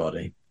for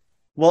everybody.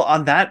 Well,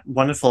 on that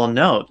wonderful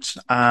note,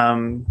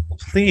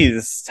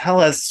 please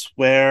tell us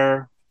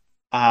where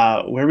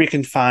we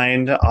can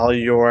find all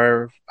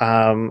your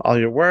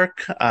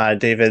work.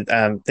 David,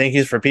 thank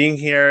you for being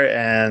here,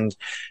 and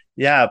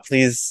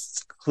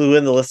please clue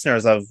in the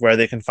listeners of where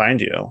they can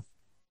find you.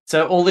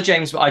 So all the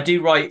James, I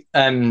do write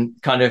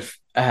kind of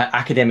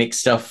academic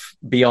stuff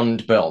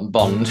beyond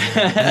Bond,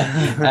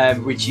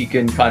 which you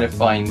can kind of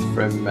find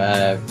from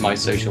my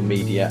social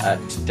media at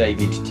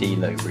David T.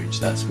 Lowbridge.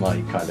 That's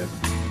my kind of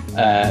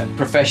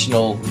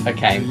professional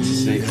account.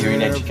 So if you're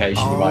in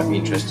education, you might be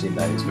interested in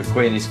those. But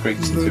queerness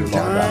creeps into a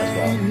lot of that as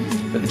well.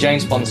 But the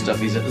James Bond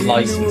stuff is at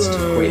Licensed to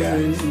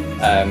Queer.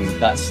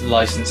 That's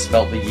licensed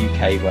spelt the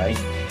UK way,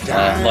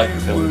 like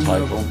the film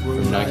title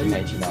from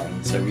 1989.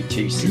 So with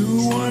 2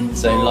 C's.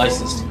 So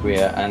Licensed to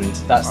Queer, and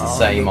that's the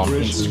same on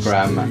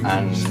Instagram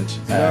and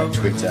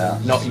Twitter.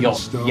 Not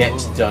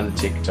yet done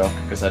TikTok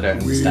because I don't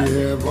understand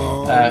it.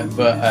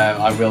 But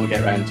I will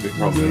get around to it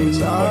properly at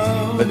some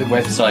point. But the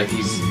website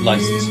is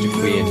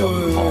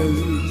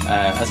licensedtoqueer.com.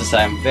 As I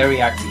say, I'm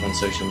very active on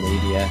social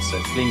media, so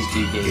please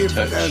do get in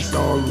touch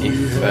if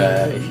you've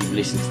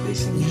listened to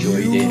this and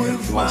enjoyed it, and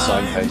if you want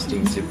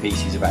signposting to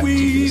pieces about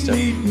particular stuff.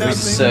 There is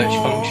a search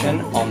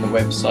function on the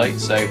website,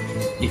 so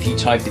if you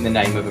type in the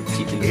name of a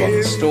particular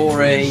Bond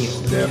story,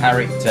 or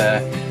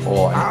character,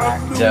 or an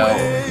actor, or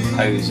a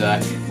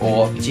composer,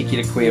 or a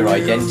particular queer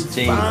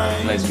identity,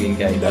 lesbian,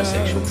 gay,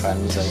 bisexual,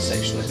 trans,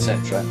 asexual,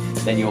 etc.,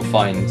 then you'll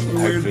find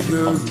hopefully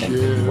the content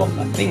that you want.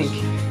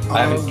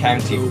 I haven't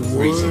counted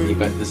recently,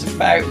 but there's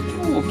about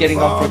getting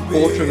on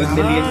for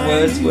 250,000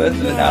 words worth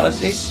of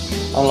analysis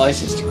on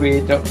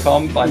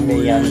licensedtoqueer.com by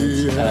me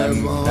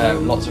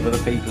and lots of other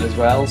people as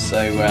well. So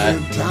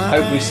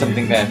hopefully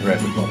something there for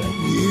everybody.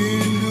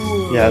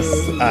 Yes,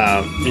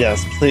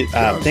 please,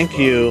 thank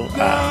you.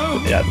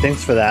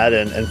 Thanks for that,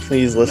 and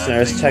please,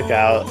 listeners, check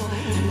out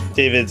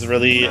David's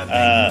really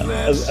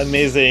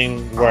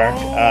amazing work.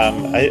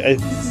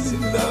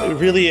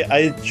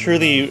 I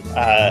truly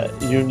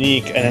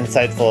unique and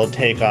insightful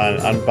take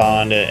on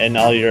Bond, and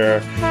all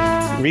your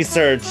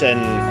research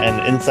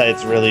and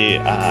insights really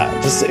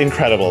just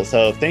incredible.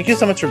 So thank you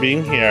so much for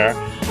being here.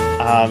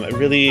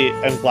 Really,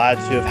 I'm glad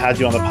to have had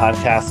you on the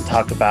podcast to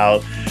talk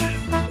about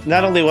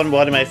not only one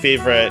of my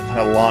favorite kind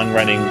of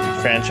long-running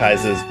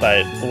franchises,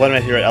 but one of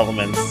my favorite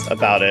elements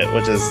about it,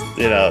 which is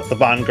the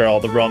Bond girl,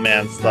 the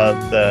romance, the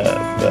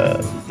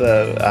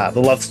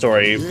love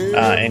story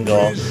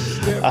angle.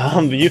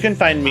 You can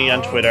find me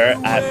on Twitter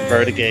at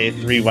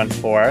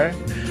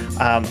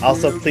Vertigay314.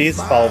 Also,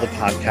 please follow the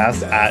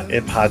podcast at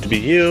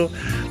itpodtobeYou.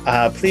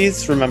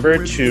 Please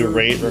remember to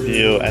rate,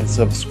 review, and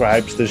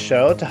subscribe to the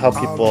show to help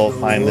people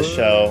find the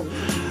show.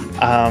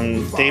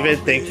 David,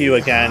 thank you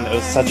again. It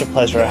was such a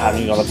pleasure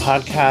having you on the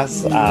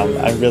podcast.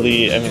 I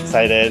really am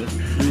excited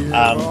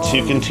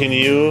to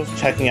continue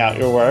checking out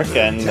your work,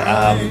 and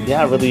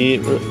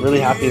really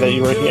happy that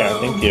you were here.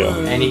 Thank you.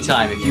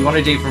 Anytime. If you want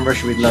to do From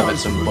Russia with Love at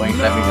some point,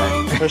 let me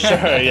know. For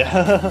sure,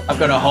 yeah. I've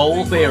got a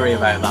whole theory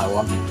about that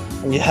one.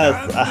 Yes.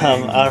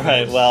 All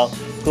right. Well,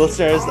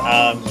 listeners,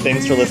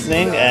 thanks for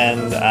listening,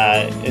 and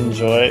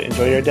enjoy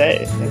your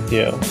day. Thank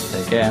you.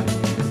 Take care.